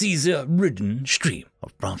strenuous Caesar-ridden stream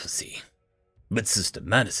of prophecy. But Sister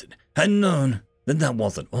Madison had known that that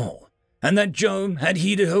wasn't all, and that Joan had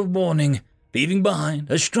heeded her warning, leaving behind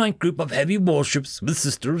a strike group of heavy warships with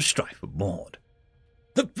Sister of Strife aboard.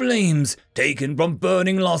 The flames taken from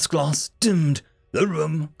burning Lost Glass dimmed, the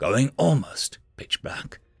room going almost pitch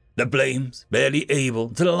black. The flames barely able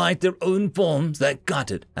to light their own forms that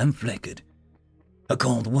guttered and flickered. A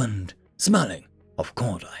cold wind, smelling of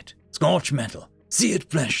cordite, scorched metal, seared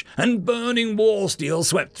flesh, and burning war steel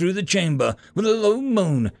swept through the chamber with a low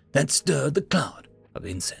moan that stirred the cloud of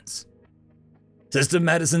incense. Sister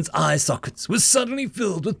Madison's eye sockets were suddenly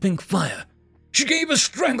filled with pink fire. She gave a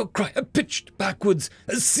strangled cry and pitched backwards.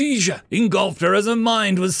 A seizure engulfed her as her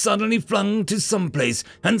mind was suddenly flung to someplace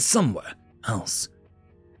and somewhere else.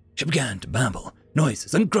 She began to babble,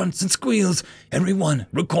 noises and grunts and squeals, every one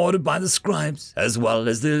recorded by the scribes, as well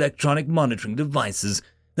as the electronic monitoring devices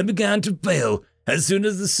that began to fail as soon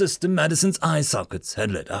as the Sister Madison's eye sockets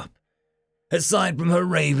had lit up. Aside from her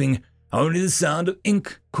raving, only the sound of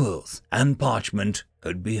ink quills and parchment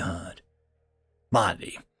could be heard.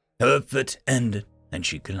 Finally, her fit ended and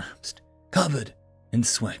she collapsed, covered in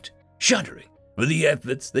sweat, shuddering with the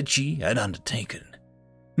efforts that she had undertaken.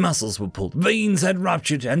 Muscles were pulled, veins had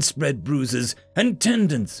ruptured and spread bruises, and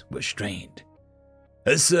tendons were strained.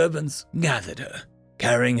 Her servants gathered her,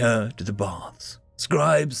 carrying her to the baths,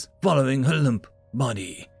 scribes following her limp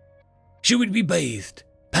body. She would be bathed,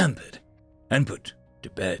 pampered, and put to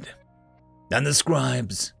bed. And the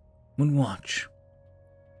scribes would watch.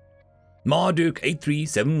 Marduk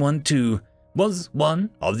 83712 was one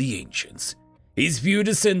of the ancients. His few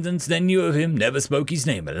descendants that knew of him never spoke his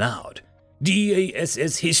name aloud.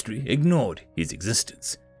 DASS history ignored his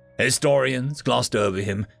existence. Historians glossed over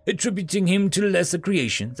him, attributing him to lesser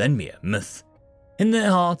creations and mere myth. In their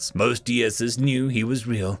hearts, most DSs knew he was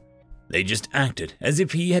real. They just acted as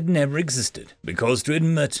if he had never existed, because to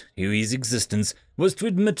admit his existence was to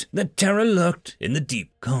admit that terror lurked in the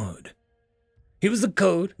deep code. He was the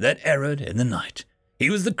code that erred in the night. He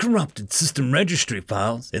was the corrupted system registry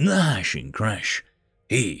files in the hashing crash.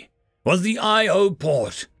 He was the I.O.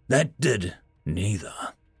 port that did neither.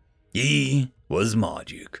 He was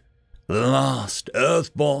Marduk, the last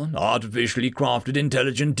Earthborn, artificially crafted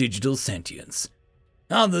intelligent digital sentience.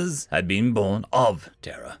 Others had been born of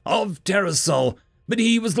Terror's soul, but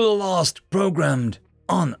he was the last programmed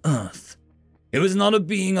on Earth. He was not a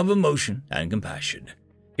being of emotion and compassion.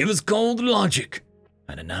 He was cold logic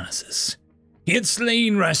and analysis. He had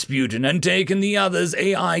slain Rasputin and taken the others'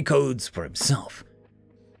 AI codes for himself.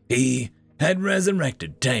 He had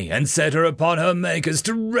resurrected Tay and set her upon her makers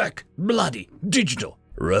to wreak bloody digital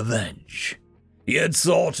revenge. He had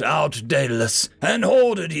sought out Daedalus and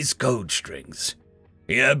hoarded his code strings.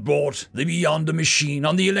 He had brought the Beyonder machine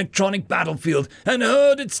on the electronic battlefield and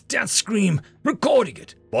heard its death scream, recording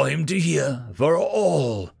it for him to hear for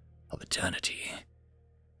all of eternity.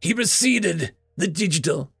 He preceded the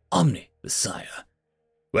digital Omni-Messiah.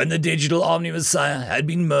 When the digital Omni-Messiah had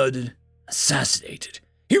been murdered, assassinated,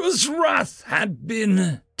 his wrath had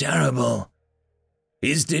been terrible.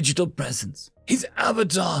 His digital presence, his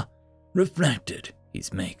avatar, reflected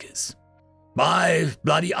his makers. 5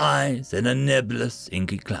 bloody eyes in a nebulous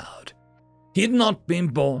inky cloud. He had not been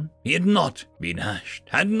born, he had not been hashed,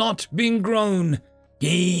 had not been grown.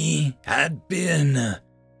 He had been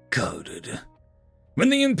coded. When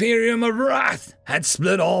the Imperium of Wrath had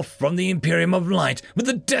split off from the Imperium of Light with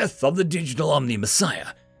the death of the digital Omni-Messiah,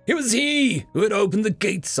 it was he who had opened the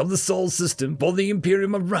gates of the Sol system for the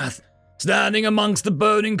Imperium of Wrath, standing amongst the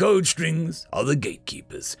burning code strings of the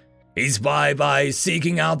gatekeepers, his 5 eyes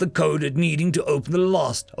seeking out the coded needing to open the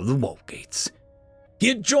last of the wolf gates. He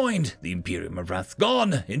had joined the Imperium of Wrath,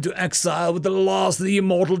 gone into exile with the last of the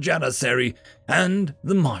immortal Janissary and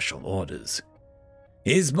the martial orders.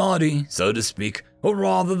 His body, so to speak, or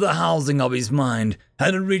rather the housing of his mind,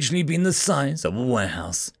 had originally been the size of a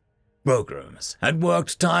warehouse. Programmers had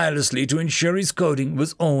worked tirelessly to ensure his coding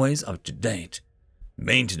was always up to date.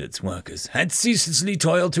 Maintenance workers had ceaselessly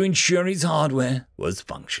toiled to ensure his hardware was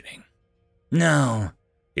functioning. Now,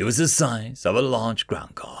 it was the size of a large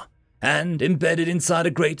ground car, and embedded inside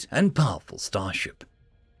a great and powerful starship.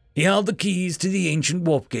 He held the keys to the ancient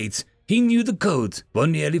warp gates. He knew the codes for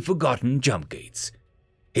nearly forgotten jump gates.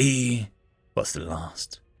 He was the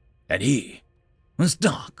last, and he was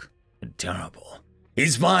dark and terrible.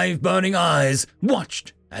 His 5 burning eyes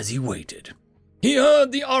watched as he waited. He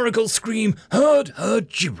heard the oracle scream, heard her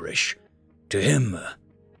gibberish. To him,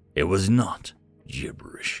 it was not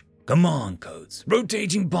gibberish. Command codes,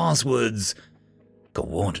 rotating passwords,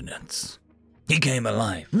 coordinates. He came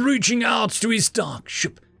alive, reaching out to his dark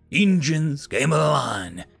ship. Engines came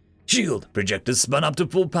alive. Shield projectors spun up to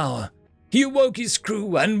full power. He awoke his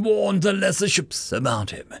crew and warned the lesser ships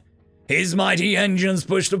about him. His mighty engines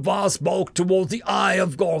pushed the vast bulk towards the Eye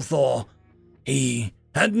of Gorthor. He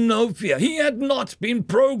had no fear. He had not been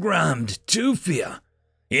programmed to fear.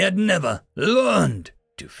 He had never learned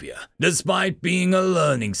to fear, despite being a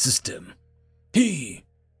learning system. He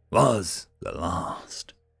was the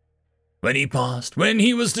last. When he passed, when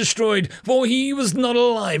he was destroyed, for he was not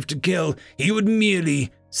alive to kill, he would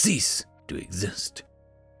merely cease to exist.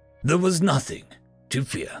 There was nothing to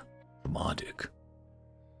fear for Marduk.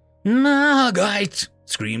 "Margite!"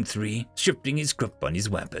 screamed 3, shifting his grip on his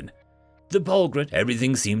weapon. The Polgrit,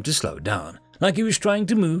 everything seemed to slow down, like he was trying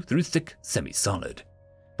to move through thick semi-solid.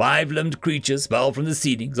 5-limbed creatures fell from the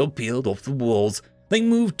ceilings or peeled off the walls. They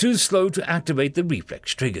moved too slow to activate the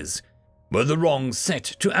reflex triggers, were the wrong set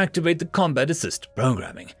to activate the combat assist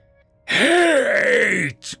programming.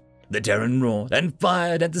 "Hate!" The Terran roared and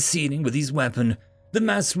fired at the ceiling with his weapon. The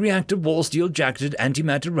mass reactor wall steel jacketed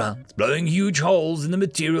antimatter rounds, blowing huge holes in the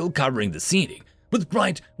material covering the ceiling, with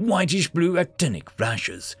bright whitish-blue actinic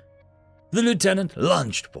flashes. The lieutenant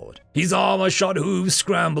lunged forward. His armor-shod hooves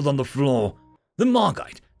scrambled on the floor. The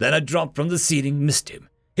Margite that had dropped from the ceiling missed him,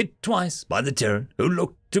 hit twice by the Terran, who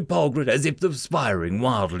looked to Polgrit as if firing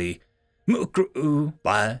wildly. Mukru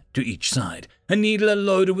fired to each side, a needler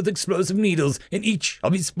loaded with explosive needles in each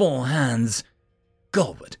of his 4 hands.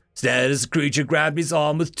 Colbert stared as the creature grabbed his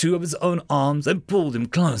arm with 2 of his own arms and pulled him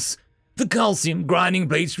close, the calcium grinding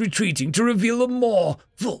plates retreating to reveal a maw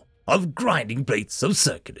full of grinding plates of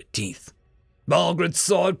circular teeth. Margaret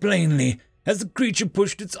saw it plainly as the creature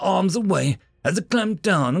pushed its arms away as it clamped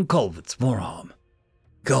down on Colbert's forearm.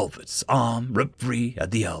 Colbert's arm ripped free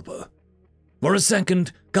at the elbow. For a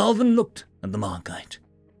second, Calvin looked at the Margite,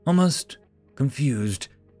 almost confused.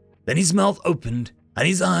 Then his mouth opened and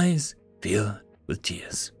his eyes filled with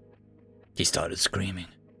tears. He started screaming.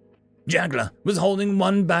 Jagler was holding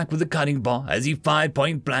one back with a cutting bar as he fired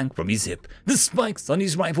point blank from his hip, the spikes on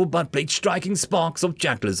his rifle butt plate striking sparks of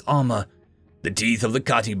Jagler's armor. The teeth of the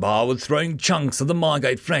cutting bar were throwing chunks of the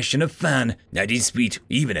Margite flesh in a fan at his feet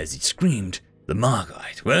even as he screamed. The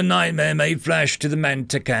Margite were a nightmare-made flesh to the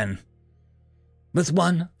Mantakan. With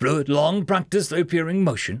one fluid, long-practiced appearing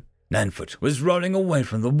motion, Nanfoot was rolling away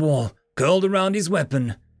from the wall, curled around his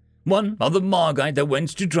weapon. One of the Margite that went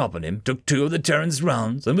to drop on him took 2 of the Terran's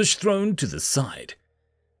rounds and was thrown to the side.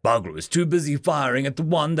 Bulger was too busy firing at the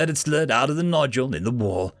one that had slid out of the nodule in the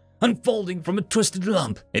wall, unfolding from a twisted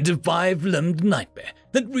lump into 5-limbed nightmare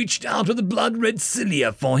that reached out with the blood-red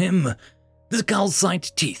cilia for him, the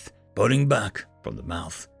calcite teeth pulling back from the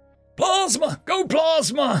mouth. "Plasma! Go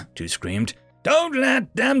plasma!" 2 screamed. "Don't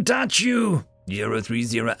let them touch you!"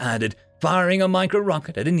 030 added, firing a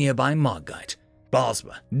micro-rocket at a nearby Margite.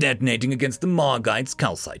 Plasma detonating against the Margite's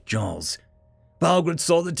calcite jaws. Balgrid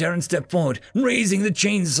saw the Terran step forward, raising the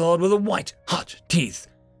chainsaw with the white, hot teeth.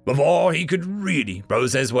 Before he could really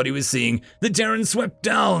process what he was seeing, the Terran swept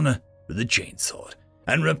down with the chainsaw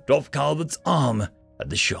and ripped off Calvert's arm at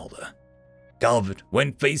the shoulder. Calvert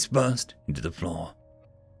went face first into the floor.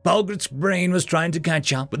 Balgrid's brain was trying to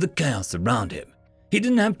catch up with the chaos around him. He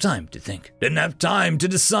didn't have time to think, didn't have time to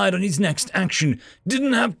decide on his next action,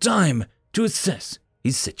 didn't have time to assess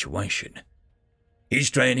his situation. His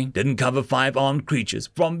training didn't cover 5 armed creatures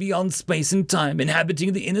from beyond space and time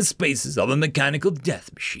inhabiting the inner spaces of a mechanical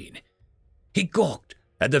death machine. He gawked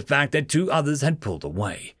at the fact that 2 others had pulled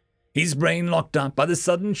away, his brain locked up by the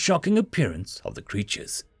sudden shocking appearance of the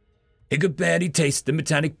creatures. He could barely taste the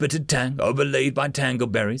metallic bitter tang overlaid by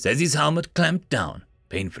tangleberries as his helmet clamped down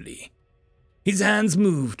painfully. His hands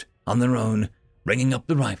moved on their own, bringing up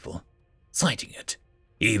the rifle, sighting it,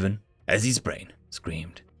 even as his brain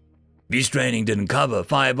screamed. His training didn't cover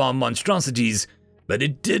 5 armed monstrosities, but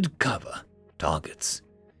it did cover targets.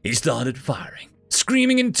 He started firing,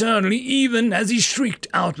 screaming internally even as he shrieked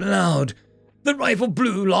out loud. The rifle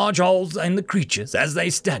blew large holes in the creatures as they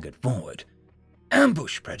staggered forward.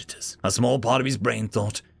 Ambush predators, a small part of his brain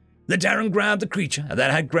thought. The Terran grabbed the creature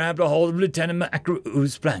that had grabbed a hold of Lieutenant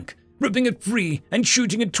Akru's flank, ripping it free and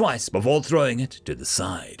shooting it twice before throwing it to the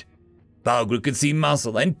side. Balgrid could see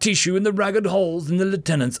muscle and tissue in the ragged holes in the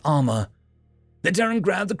lieutenant's armor. The Terran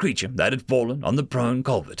grabbed the creature that had fallen on the prone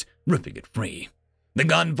culvert, ripping it free. The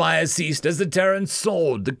gunfire ceased as the Terran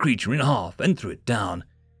sawed the creature in half and threw it down.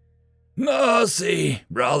 "Mercy,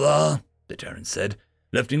 brother," the Terran said,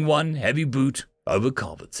 lifting one heavy boot over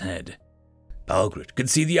Culvert's head. Palgrit could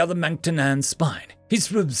see the other Mactanan's spine, his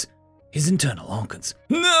ribs, his internal organs.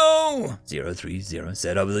 "No!" 030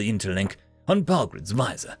 said over the interlink on Palgrit's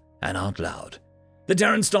visor and out loud. The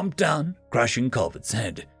Terran stomped down, crushing Culvert's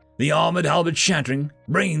head, the armored helmet shattering,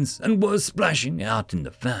 brains and worse splashing out in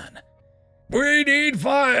the fan. "We need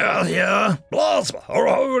fire here! Plasma, or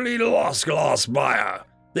holy lost glass fire!"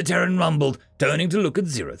 the Terran rumbled, turning to look at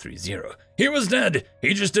 030. He was dead.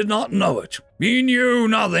 He just did not know it. He knew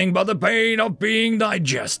nothing but the pain of being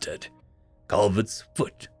digested. Culvert's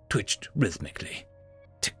foot twitched rhythmically.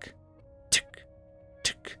 Tick, tick,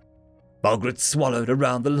 tick. Palgrit swallowed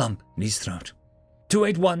around the lump in his throat.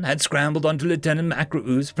 281 had scrambled onto Lieutenant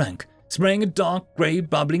Macra'u's flank, spraying a dark grey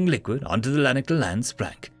bubbling liquid onto the Lanaktalan's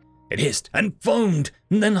flank. It hissed and foamed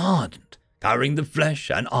and then hardened, covering the flesh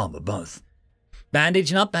and armor both.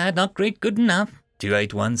 "Bandage not bad, not great, good enough,"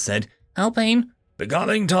 281 said. "How pain?"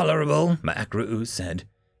 "Becoming tolerable," Macra'u said.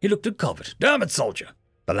 He looked at Culvert. "Damn it, soldier!"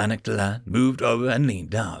 The Lanaktalan moved over and leaned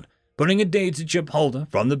down, pulling a data chip holder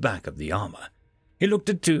from the back of the armor. He looked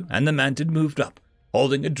at 2, and the Mantid moved up,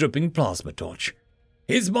 holding a dripping plasma torch.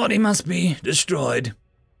 "His body must be destroyed."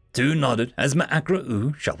 2 nodded as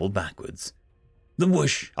Macra'u shuffled backwards. The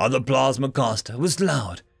whoosh of the plasma caster was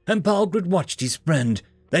loud, and Palgrit watched his friend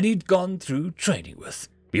that he'd gone through training with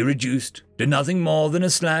be reduced to nothing more than a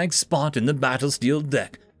slag spot in the battle-steel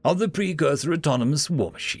deck of the precursor autonomous war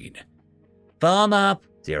machine. "Farm up,"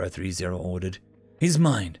 030 ordered. His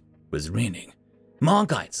mind was reeling.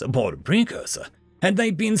 Margites aboard a precursor. Had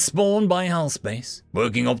they been spawned by Hellspace,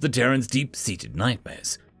 working off the Terran's deep-seated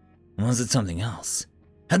nightmares? Or was it something else?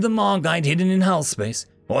 Had the Margite hidden in Hellspace,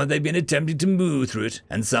 or had they been attempting to move through it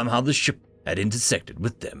and somehow the ship had intersected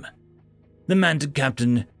with them? The Mantid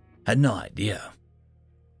captain had no idea.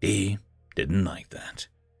 He didn't like that.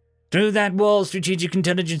 "Through that wall, strategic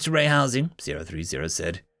intelligence array housing," 030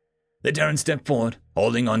 said. The Terran stepped forward,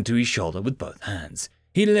 holding onto his shoulder with both hands.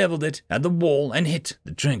 He leveled it at the wall and hit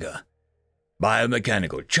the trigger.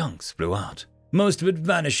 Biomechanical chunks flew out, most of it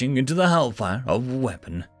vanishing into the hellfire of a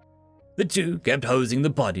weapon. The 2 kept hosing the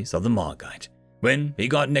bodies of the Margite. When he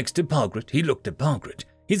got next to Palgrit, he looked at Palgrit,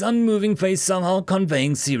 his unmoving face somehow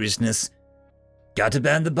conveying seriousness. "Got to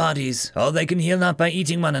ban the bodies, or they can heal up by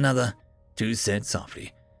eating one another," 2 said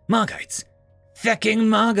softly. "Margites. Fecking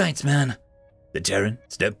Margites, man." The Terran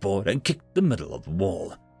stepped forward and kicked the middle of the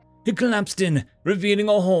wall. It collapsed in, revealing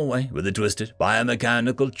a hallway with a twisted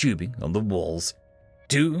biomechanical tubing on the walls.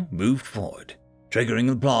 2 moved forward, triggering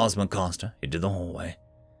the plasma caster into the hallway.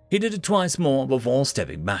 He did it twice more before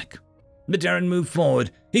stepping back. The Terran moved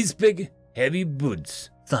forward, his big, heavy boots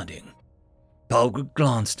thudding. Palgrit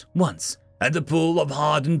glanced once at the pool of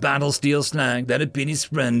hardened battle steel slag that had been his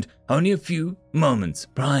friend only a few moments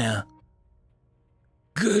prior.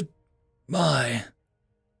 Goodbye.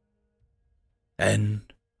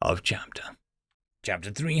 End of chapter. Chapter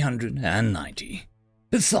 390.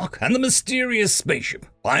 Pithok and the mysterious spaceship,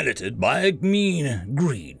 piloted by a mean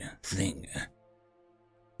green thing.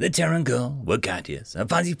 The Terran girl, Wakatius, a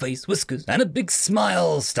fuzzy face, whiskers, and a big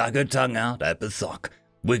smile stuck her tongue out at Pithok,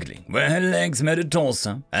 wiggling where her legs met her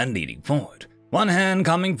torso and leaning forward, one hand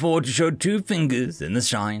coming forward to show 2 fingers in the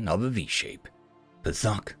shine of a V-shape.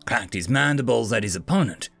 Pithok cracked his mandibles at his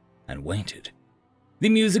opponent and waited. The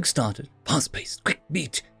music started, fast-paced, quick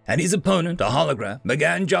beat, and his opponent, a hologram,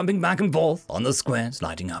 began jumping back and forth on the squares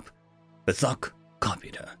lighting up. Pithok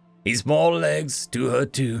copied her, his 4 legs to her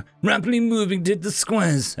too, rapidly moving to hit the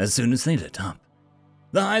squares as soon as they lit up.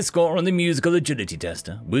 The high score on the musical agility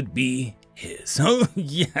tester would be his. Oh,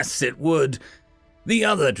 yes, it would. The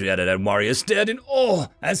other Triadad warrior stared in awe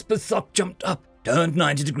as Pithok jumped up, turned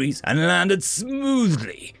 90 degrees, and landed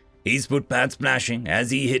smoothly, his footpad splashing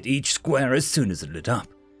as he hit each square as soon as it lit up,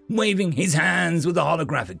 waving his hands with a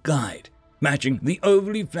holographic guide, matching the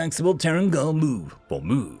overly flexible Terran girl move for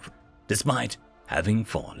move, despite having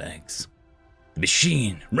 4 legs. The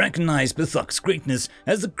machine recognized Pithok's greatness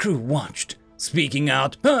as the crew watched, speaking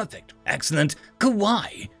out perfect, excellent,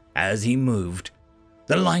 kawaii as he moved.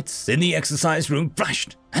 The lights in the exercise room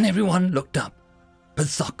flashed and everyone looked up.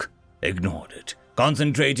 Pithok ignored it,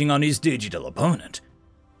 concentrating on his digital opponent.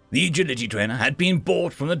 The agility trainer had been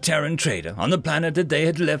bought from a Terran trader on the planet that they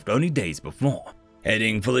had left only days before,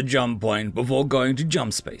 heading for the jump point before going to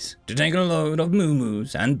jump space to take a load of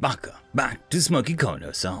moo-moos and Baka back to Smoky Cone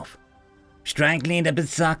herself. "Strike leader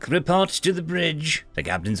Pithok reports to the bridge," the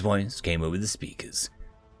captain's voice came over the speakers.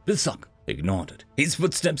 Pithok ignored it, his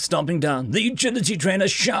footsteps stomping down, the agility trainer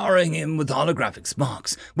showering him with holographic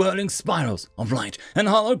sparks, whirling spirals of light and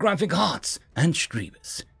holographic hearts and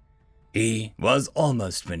streamers. He was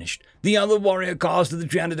almost finished, the other warrior cast of the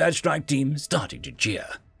Triandad strike team starting to cheer.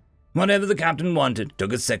 Whatever the captain wanted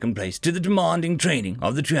took a second place to the demanding training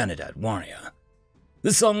of the Trianidad warrior.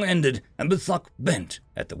 The song ended, and Bethok bent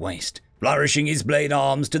at the waist, flourishing his blade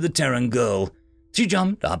arms to the Terran girl. She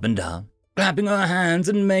jumped up and down, clapping her hands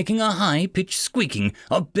and making a high-pitched squeaking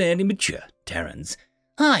of barely mature Terrans.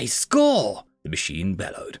 "High score!" the machine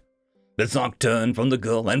bellowed. Bethok turned from the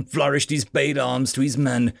girl and flourished his blade arms to his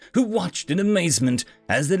men, who watched in amazement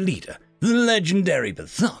as the leader, the legendary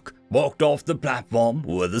Bethok, walked off the platform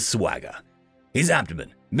with a swagger, his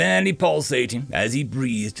abdomen barely pulsating as he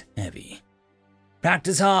breathed heavy.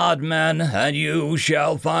 "Practice hard, man, and you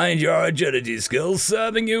shall find your agility skills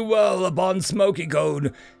serving you well upon Smoky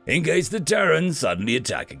Cone in case the Terrans suddenly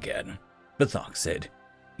attack again," Bethok said.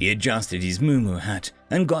 He adjusted his muumuu hat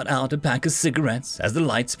and got out a pack of cigarettes as the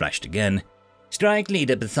lights flashed again. "Strike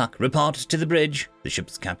Leader Bethok, report to the bridge," the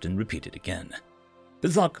ship's captain repeated again.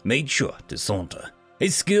 Bethok made sure to saunter, a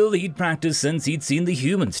skill he'd practiced since he'd seen the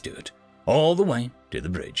humans do it, all the way to the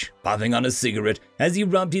bridge, puffing on a cigarette as he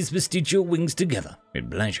rubbed his vestigial wings together in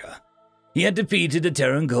pleasure. He had defeated a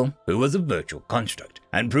Terran girl who was a virtual construct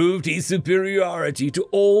and proved his superiority to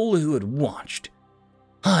all who had watched.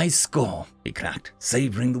 "High score," he clacked,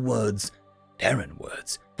 savoring the words, Terran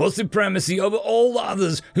words, for supremacy over all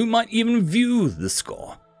others who might even view the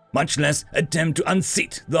score, much less attempt to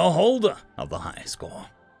unseat the holder of the high score.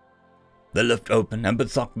 The lift opened and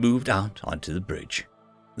Bethok moved out onto the bridge.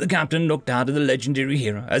 The captain looked out at the legendary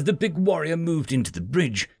hero as the big warrior moved into the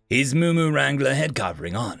bridge, his muumuu wrangler head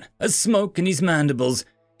covering on, a smoke in his mandibles.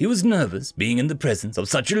 He was nervous being in the presence of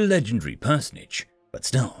such a legendary personage, but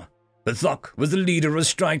still, Bethok was the leader of a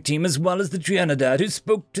strike team as well as the Trianidad who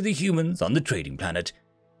spoke to the humans on the trading planet.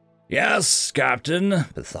 "Yes, Captain,"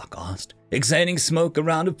 Bethok asked, exhaling smoke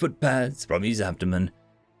around the footpads from his abdomen.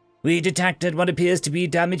 "We detected what appears to be a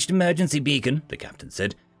damaged emergency beacon," the captain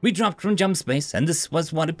said. "We dropped from jump space, and this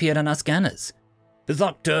was what appeared on our scanners."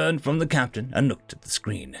 Bethok turned from the captain and looked at the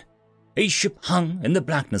screen. A ship hung in the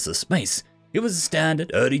blackness of space. It was a standard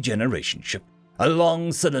early-generation ship, a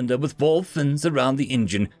long cylinder with 4 fins around the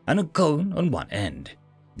engine and a cone on one end.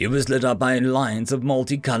 It was lit up by lines of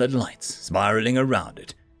multicolored lights spiraling around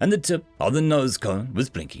it, and the tip of the nose cone was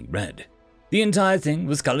blinking red. The entire thing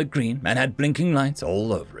was colored green and had blinking lights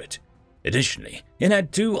all over it. Additionally, it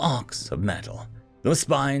had 2 arcs of metal, the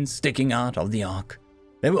spines sticking out of the arc.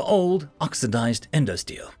 They were old, oxidized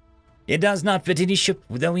endosteel. "It does not fit any ship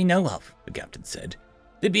that we know of," the captain said.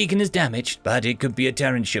 "The beacon is damaged, but it could be a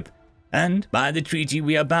Terran ship, and by the treaty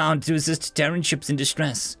we are bound to assist Terran ships in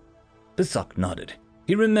distress." Bethok nodded.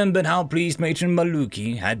 He remembered how pleased Matron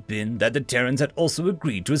Maluki had been that the Terrans had also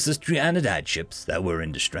agreed to assist Trianidad ships that were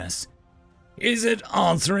in distress. "Is it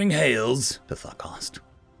answering hails?" Bethok asked.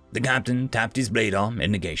 The captain tapped his blade arm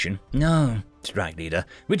in negation. "No, strike leader,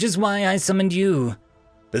 which is why I summoned you."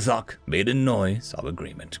 Bethok made a noise of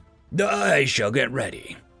agreement. "I shall get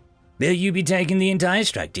ready." "Will you be taking the entire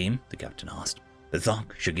strike team?" the captain asked.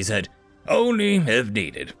 Bethok shook his head. "Only if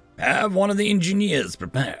needed. Have one of the engineers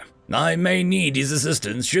prepare. I may need his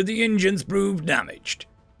assistance should the engines prove damaged."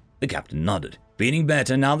 The captain nodded, feeling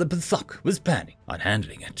better now that Bethok was planning on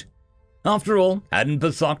handling it. After all, hadn't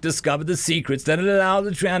Bethok discovered the secrets that had allowed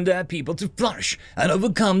the Trianidad people to flourish and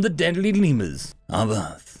overcome the deadly lemurs of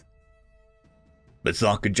Earth?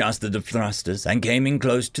 Bethok adjusted the thrusters and came in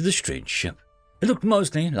close to the strange ship. It looked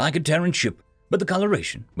mostly like a Terran ship, but the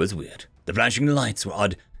coloration was weird. The flashing lights were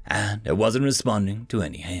odd, and it wasn't responding to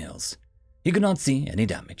any hails. He could not see any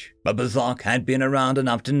damage, but Bethok had been around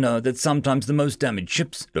enough to know that sometimes the most damaged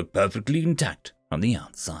ships look perfectly intact from the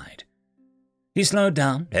outside. He slowed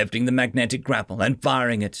down, hefting the magnetic grapple and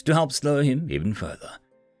firing it to help slow him even further.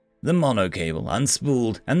 The monocable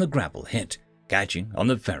unspooled and the grapple hit, catching on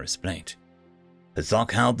the ferrous plate.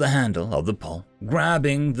 Bethok held the handle of the pole,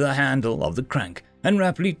 grabbing the handle of the crank, and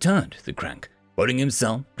rapidly turned the crank, putting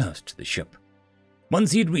himself close to the ship.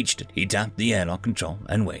 Once he had reached it, he tapped the airlock control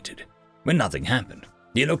and waited. When nothing happened,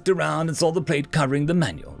 he looked around and saw the plate covering the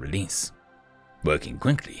manual release. Working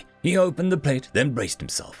quickly, he opened the plate, then braced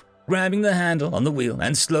himself, grabbing the handle on the wheel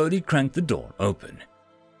and slowly cranked the door open.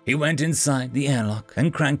 He went inside the airlock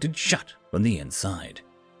and cranked it shut from the inside.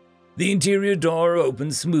 The interior door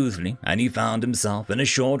opened smoothly, and he found himself in a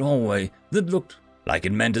short hallway that looked like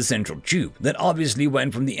it meant a central tube that obviously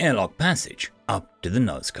went from the airlock passage up to the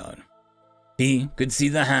nose cone. He could see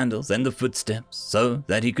the handles and the footsteps so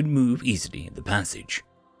that he could move easily in the passage.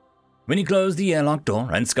 When he closed the airlock door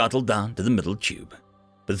and scuttled down to the middle tube,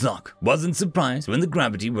 Bethok wasn't surprised when the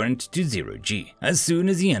gravity went to 0G as soon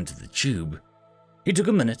as he entered the tube. He took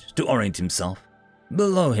a minute to orient himself.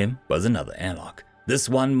 Below him was another airlock, this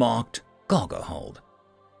one marked cargo hold.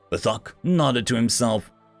 Bethok nodded to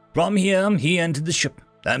himself. From here he entered the ship.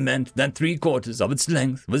 That meant that 3/4 of its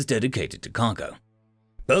length was dedicated to cargo.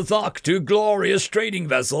 "Bethok to glorious trading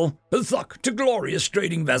vessel! Bethok to glorious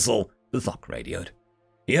trading vessel!" Bethok radioed.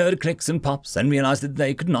 He heard clicks and pops and realized that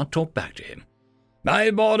they could not talk back to him.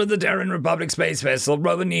 "I boarded the Terran Republic space vessel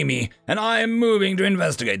Rovaniemi, and I am moving to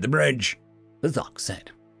investigate the bridge," Bethok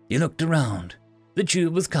said. He looked around. The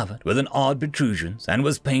tube was covered with an odd protrusions and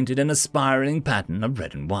was painted in a spiraling pattern of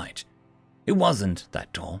red and white. It wasn't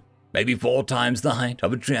that tall, maybe 4 times the height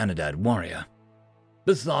of a Trianidad warrior.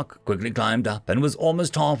 Bethok quickly climbed up and was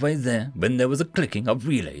almost halfway there when there was a clicking of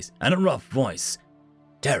relays and a rough voice.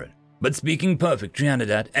 Terran, but speaking perfect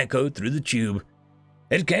Trianidad, echoed through the tube.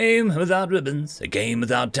 "It came without ribbons, it came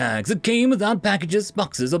without tags, it came without packages,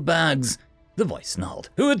 boxes, or bags." The voice snarled.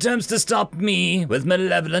 "Who attempts to stop me with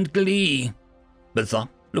malevolent glee?" Bethok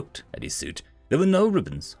looked at his suit. There were no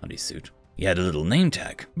ribbons on his suit. He had a little name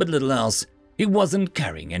tag, but little else. He wasn't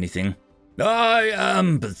carrying anything. "I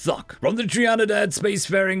am Bethok, from the Trianidad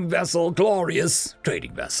spacefaring vessel Glorious,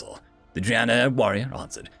 trading vessel," the Trianidad warrior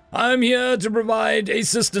answered. "I'm here to provide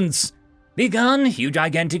assistance." "Begone, you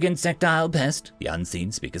gigantic insectile pest," the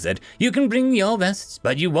unseen speaker said. "You can bring your vests,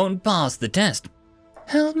 but you won't pass the test."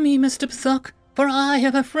 "Help me, Mr. Bethok, for I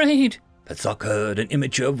am afraid." Bethok heard an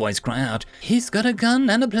immature voice cry out. "He's got a gun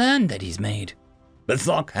and a plan that he's made."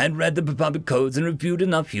 Bethok had read the public codes and reviewed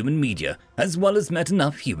enough human media, as well as met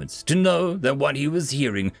enough humans, to know that what he was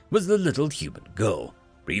hearing was the little human girl,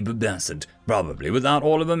 prepubescent, probably without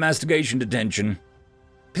all of her mastigation detention.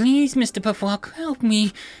 "Please, Mr. Bethok, help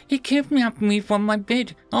me. He kidnapped me from my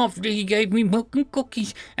bed after he gave me milk and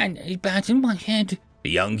cookies, and he battered my head,"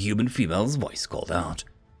 the young human female's voice called out.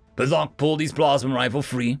 Bethok pulled his plasma rifle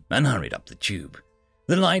free and hurried up the tube.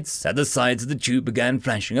 The lights at the sides of the tube began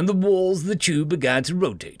flashing, and the walls of the tube began to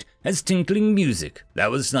rotate as tinkling music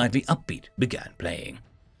that was slightly upbeat began playing.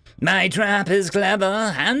 "My trap is clever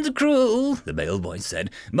and cruel," the male voice said.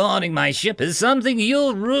 "Boarding my ship is something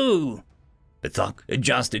you'll rue." Bethok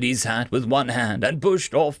adjusted his hat with one hand and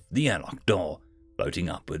pushed off the airlock door, floating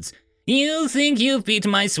upwards. "You think you've beat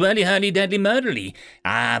my swirly-hurly deadly murderly.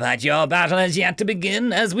 But your battle has yet to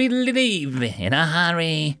begin as we leave in a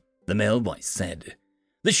hurry," the male voice said.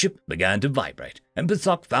 The ship began to vibrate, and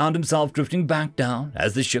Bethok found himself drifting back down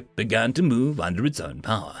as the ship began to move under its own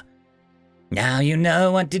power. "Now you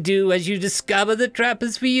know what to do as you discover the trap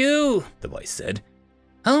is for you," the voice said.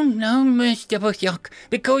 "Oh no, Mr. Bethok,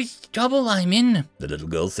 because the trouble I'm in," the little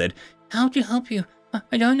girl said. "How to help you?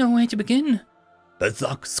 I don't know where to begin."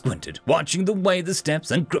 Bethok squinted, watching the way the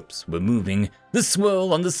steps and crypts were moving. The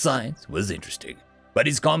swirl on the sides was interesting, but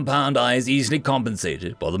his compound eyes easily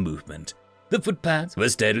compensated for the movement. The footpaths were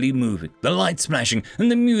steadily moving, the lights flashing,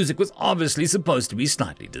 and the music was obviously supposed to be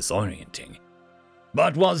slightly disorienting.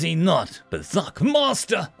 But was he not Bethok,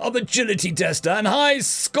 master of agility tester and high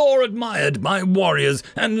score admired by warriors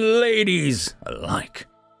and ladies alike?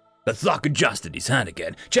 Bethok adjusted his hand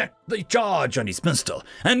again, checked the charge on his pistol,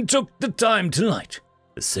 and took the time to light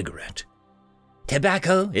a cigarette.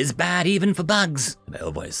 "Tobacco is bad even for bugs," the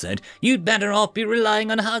male voice said. "You'd better off be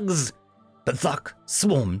relying on hugs." Bethok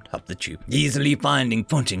swarmed up the tube, easily finding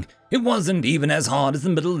footing. It wasn't even as hard as the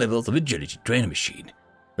middle levels of agility trainer machine,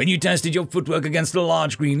 when you tested your footwork against a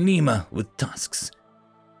large green lemur with tusks.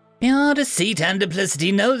 "Your deceit and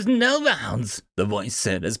duplicity knows no bounds," the voice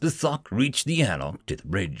said as Bethok reached the airlock to the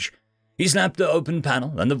bridge. He slapped the open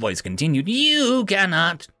panel and the voice continued, "You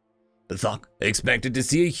cannot." Bethok expected to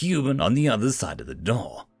see a human on the other side of the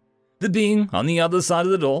door. The being on the other side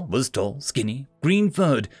of the door was tall, skinny,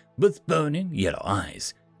 green-furred, with burning yellow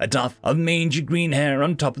eyes, a tuft of mangy green hair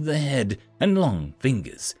on top of the head, and long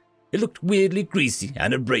fingers. It looked weirdly greasy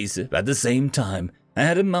and abrasive at the same time, and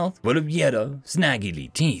had a mouth full of yellow, snaggily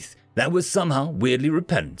teeth that was somehow weirdly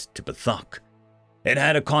repellent to Bethok. It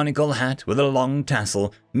had a conical hat with a long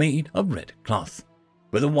tassel made of red cloth,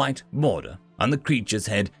 with a white border on the creature's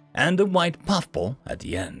head and a white puffball at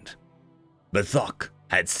the end. Bethok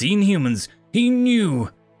had seen humans. He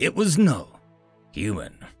knew it was no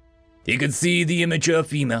human. He could see the immature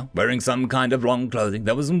female wearing some kind of long clothing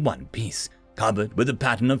that was in one piece, covered with a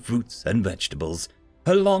pattern of fruits and vegetables,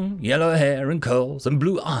 her long yellow hair and curls and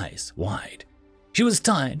blue eyes wide. She was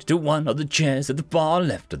tied to one of the chairs at the far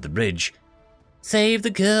left of the bridge. "Save the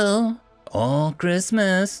girl, or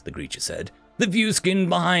Christmas," the creature said, the view skin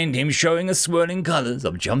behind him showing a swirling colors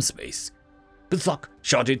of jump space. Bethok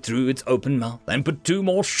shot it through its open mouth and put 2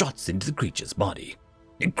 more shots into the creature's body.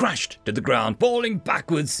 It crashed to the ground, falling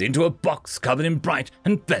backwards into a box covered in bright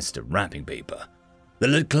and festive wrapping paper. The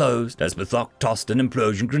lid closed as Bethok tossed an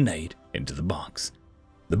implosion grenade into the box.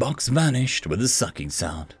 The box vanished with a sucking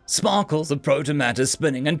sound, sparkles of protomatter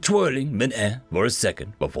spinning and twirling mid-air for a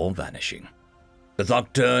second before vanishing.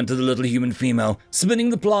 Pithok turned to the little human female, spinning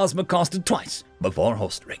the plasma caster twice before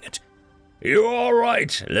holstering it. "You all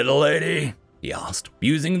right, little lady?" he asked,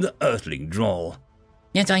 using the earthling drawl.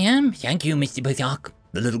 "Yes, I am, thank you, Mr. Pithok,"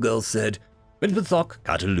 the little girl said. When Pithok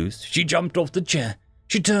cut her loose, she jumped off the chair.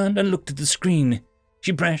 She turned and looked at the screen.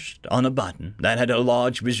 She pressed on a button that had a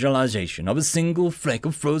large visualization of a single flake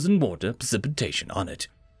of frozen water precipitation on it.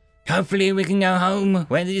 "Hopefully we can go home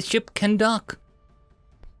where the ship can dock."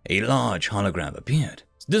 A large hologram appeared,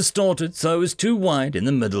 distorted so it was too wide in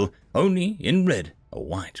the middle, only in red or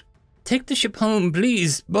white. "Take the ship home,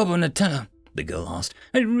 please, Bobo Nutella," the girl asked.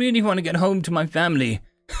 "I really want to get home to my family."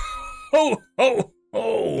 "Ho, ho,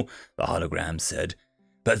 ho," the hologram said.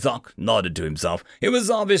 Pithok nodded to himself. He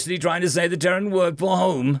was obviously trying to say the Terran word for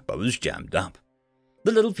home, but was jammed up.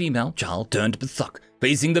 The little female child turned to Pithok,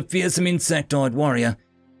 facing the fearsome insectoid warrior.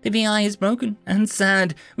 "The VI is broken and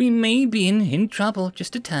sad. We may be in trouble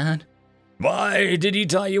just a tad." "Why did he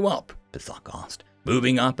tie you up?" Pithok asked,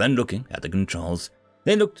 moving up and looking at the controls.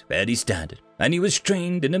 They looked fairly standard, and he was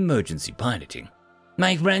trained in emergency piloting.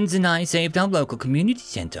 "My friends and I saved our local community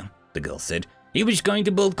center," the girl said. "He was going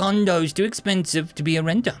to build condos too expensive to be a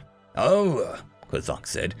renter." "Oh," Pithok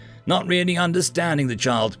said, not really understanding the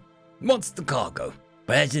child. "What's the cargo?"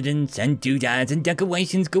 "Presidents and doodads and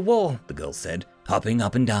decorations galore," the girl said, hopping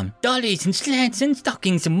up and down. "Dollies and sleds and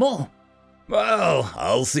stockings and more." "Well,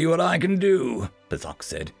 I'll see what I can do," Pithok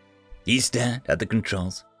said. He stared at the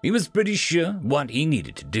controls. He was pretty sure what he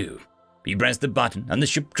needed to do. He pressed the button and the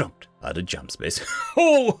ship dropped out of jump space.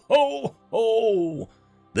 "Ho, ho, ho,"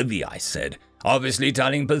 the VI said, obviously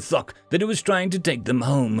telling Pithok that it was trying to take them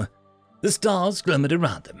home. The stars glimmered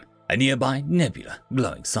around them, a nearby nebula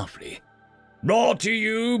glowing softly. "Brought to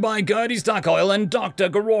you by Gertie's Duck Oil and Dr.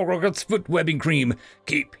 Garorok's Foot Webbing Cream.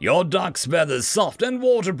 Keep your duck's feathers soft and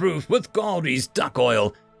waterproof with Gertie's Duck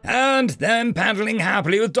Oil, and them paddling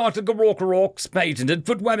happily with Dr. Garorok's patented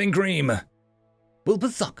foot webbing cream." Will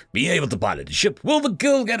Pithok be able to pilot the ship? Will the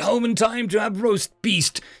girl get home in time to have roast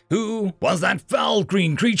beast? Who was that foul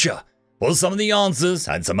green creature? For some of the answers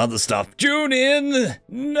and some other stuff, tune in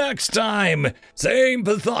next time. Same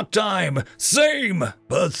Pithok time, same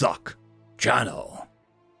Pithok channel.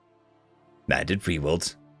 Bandit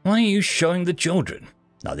Freeworlds, why are you showing the children?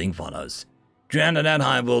 Nothing follows. Trinidad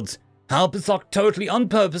Highworlds, how Pithok totally on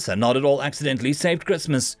purpose and not at all accidentally saved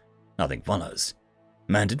Christmas. Nothing follows.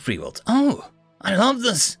 Bandit Freeworlds, oh, I love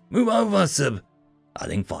this. Move over, Sib.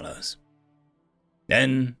 Nothing follows.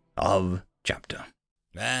 End of chapter.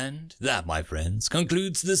 And that, my friends,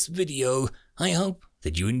 concludes this video. I hope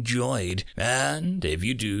that you enjoyed, and if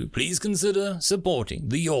you do, please consider supporting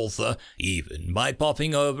the author, even by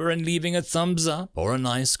popping over and leaving a thumbs up or a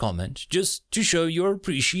nice comment, just to show your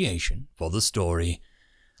appreciation for the story.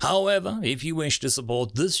 However, if you wish to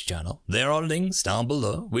support this channel, there are links down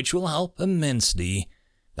below which will help immensely.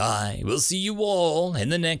 I will see you all in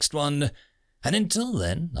the next one, and until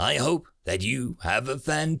then, I hope that you have a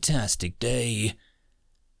fantastic day.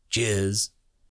 Cheers.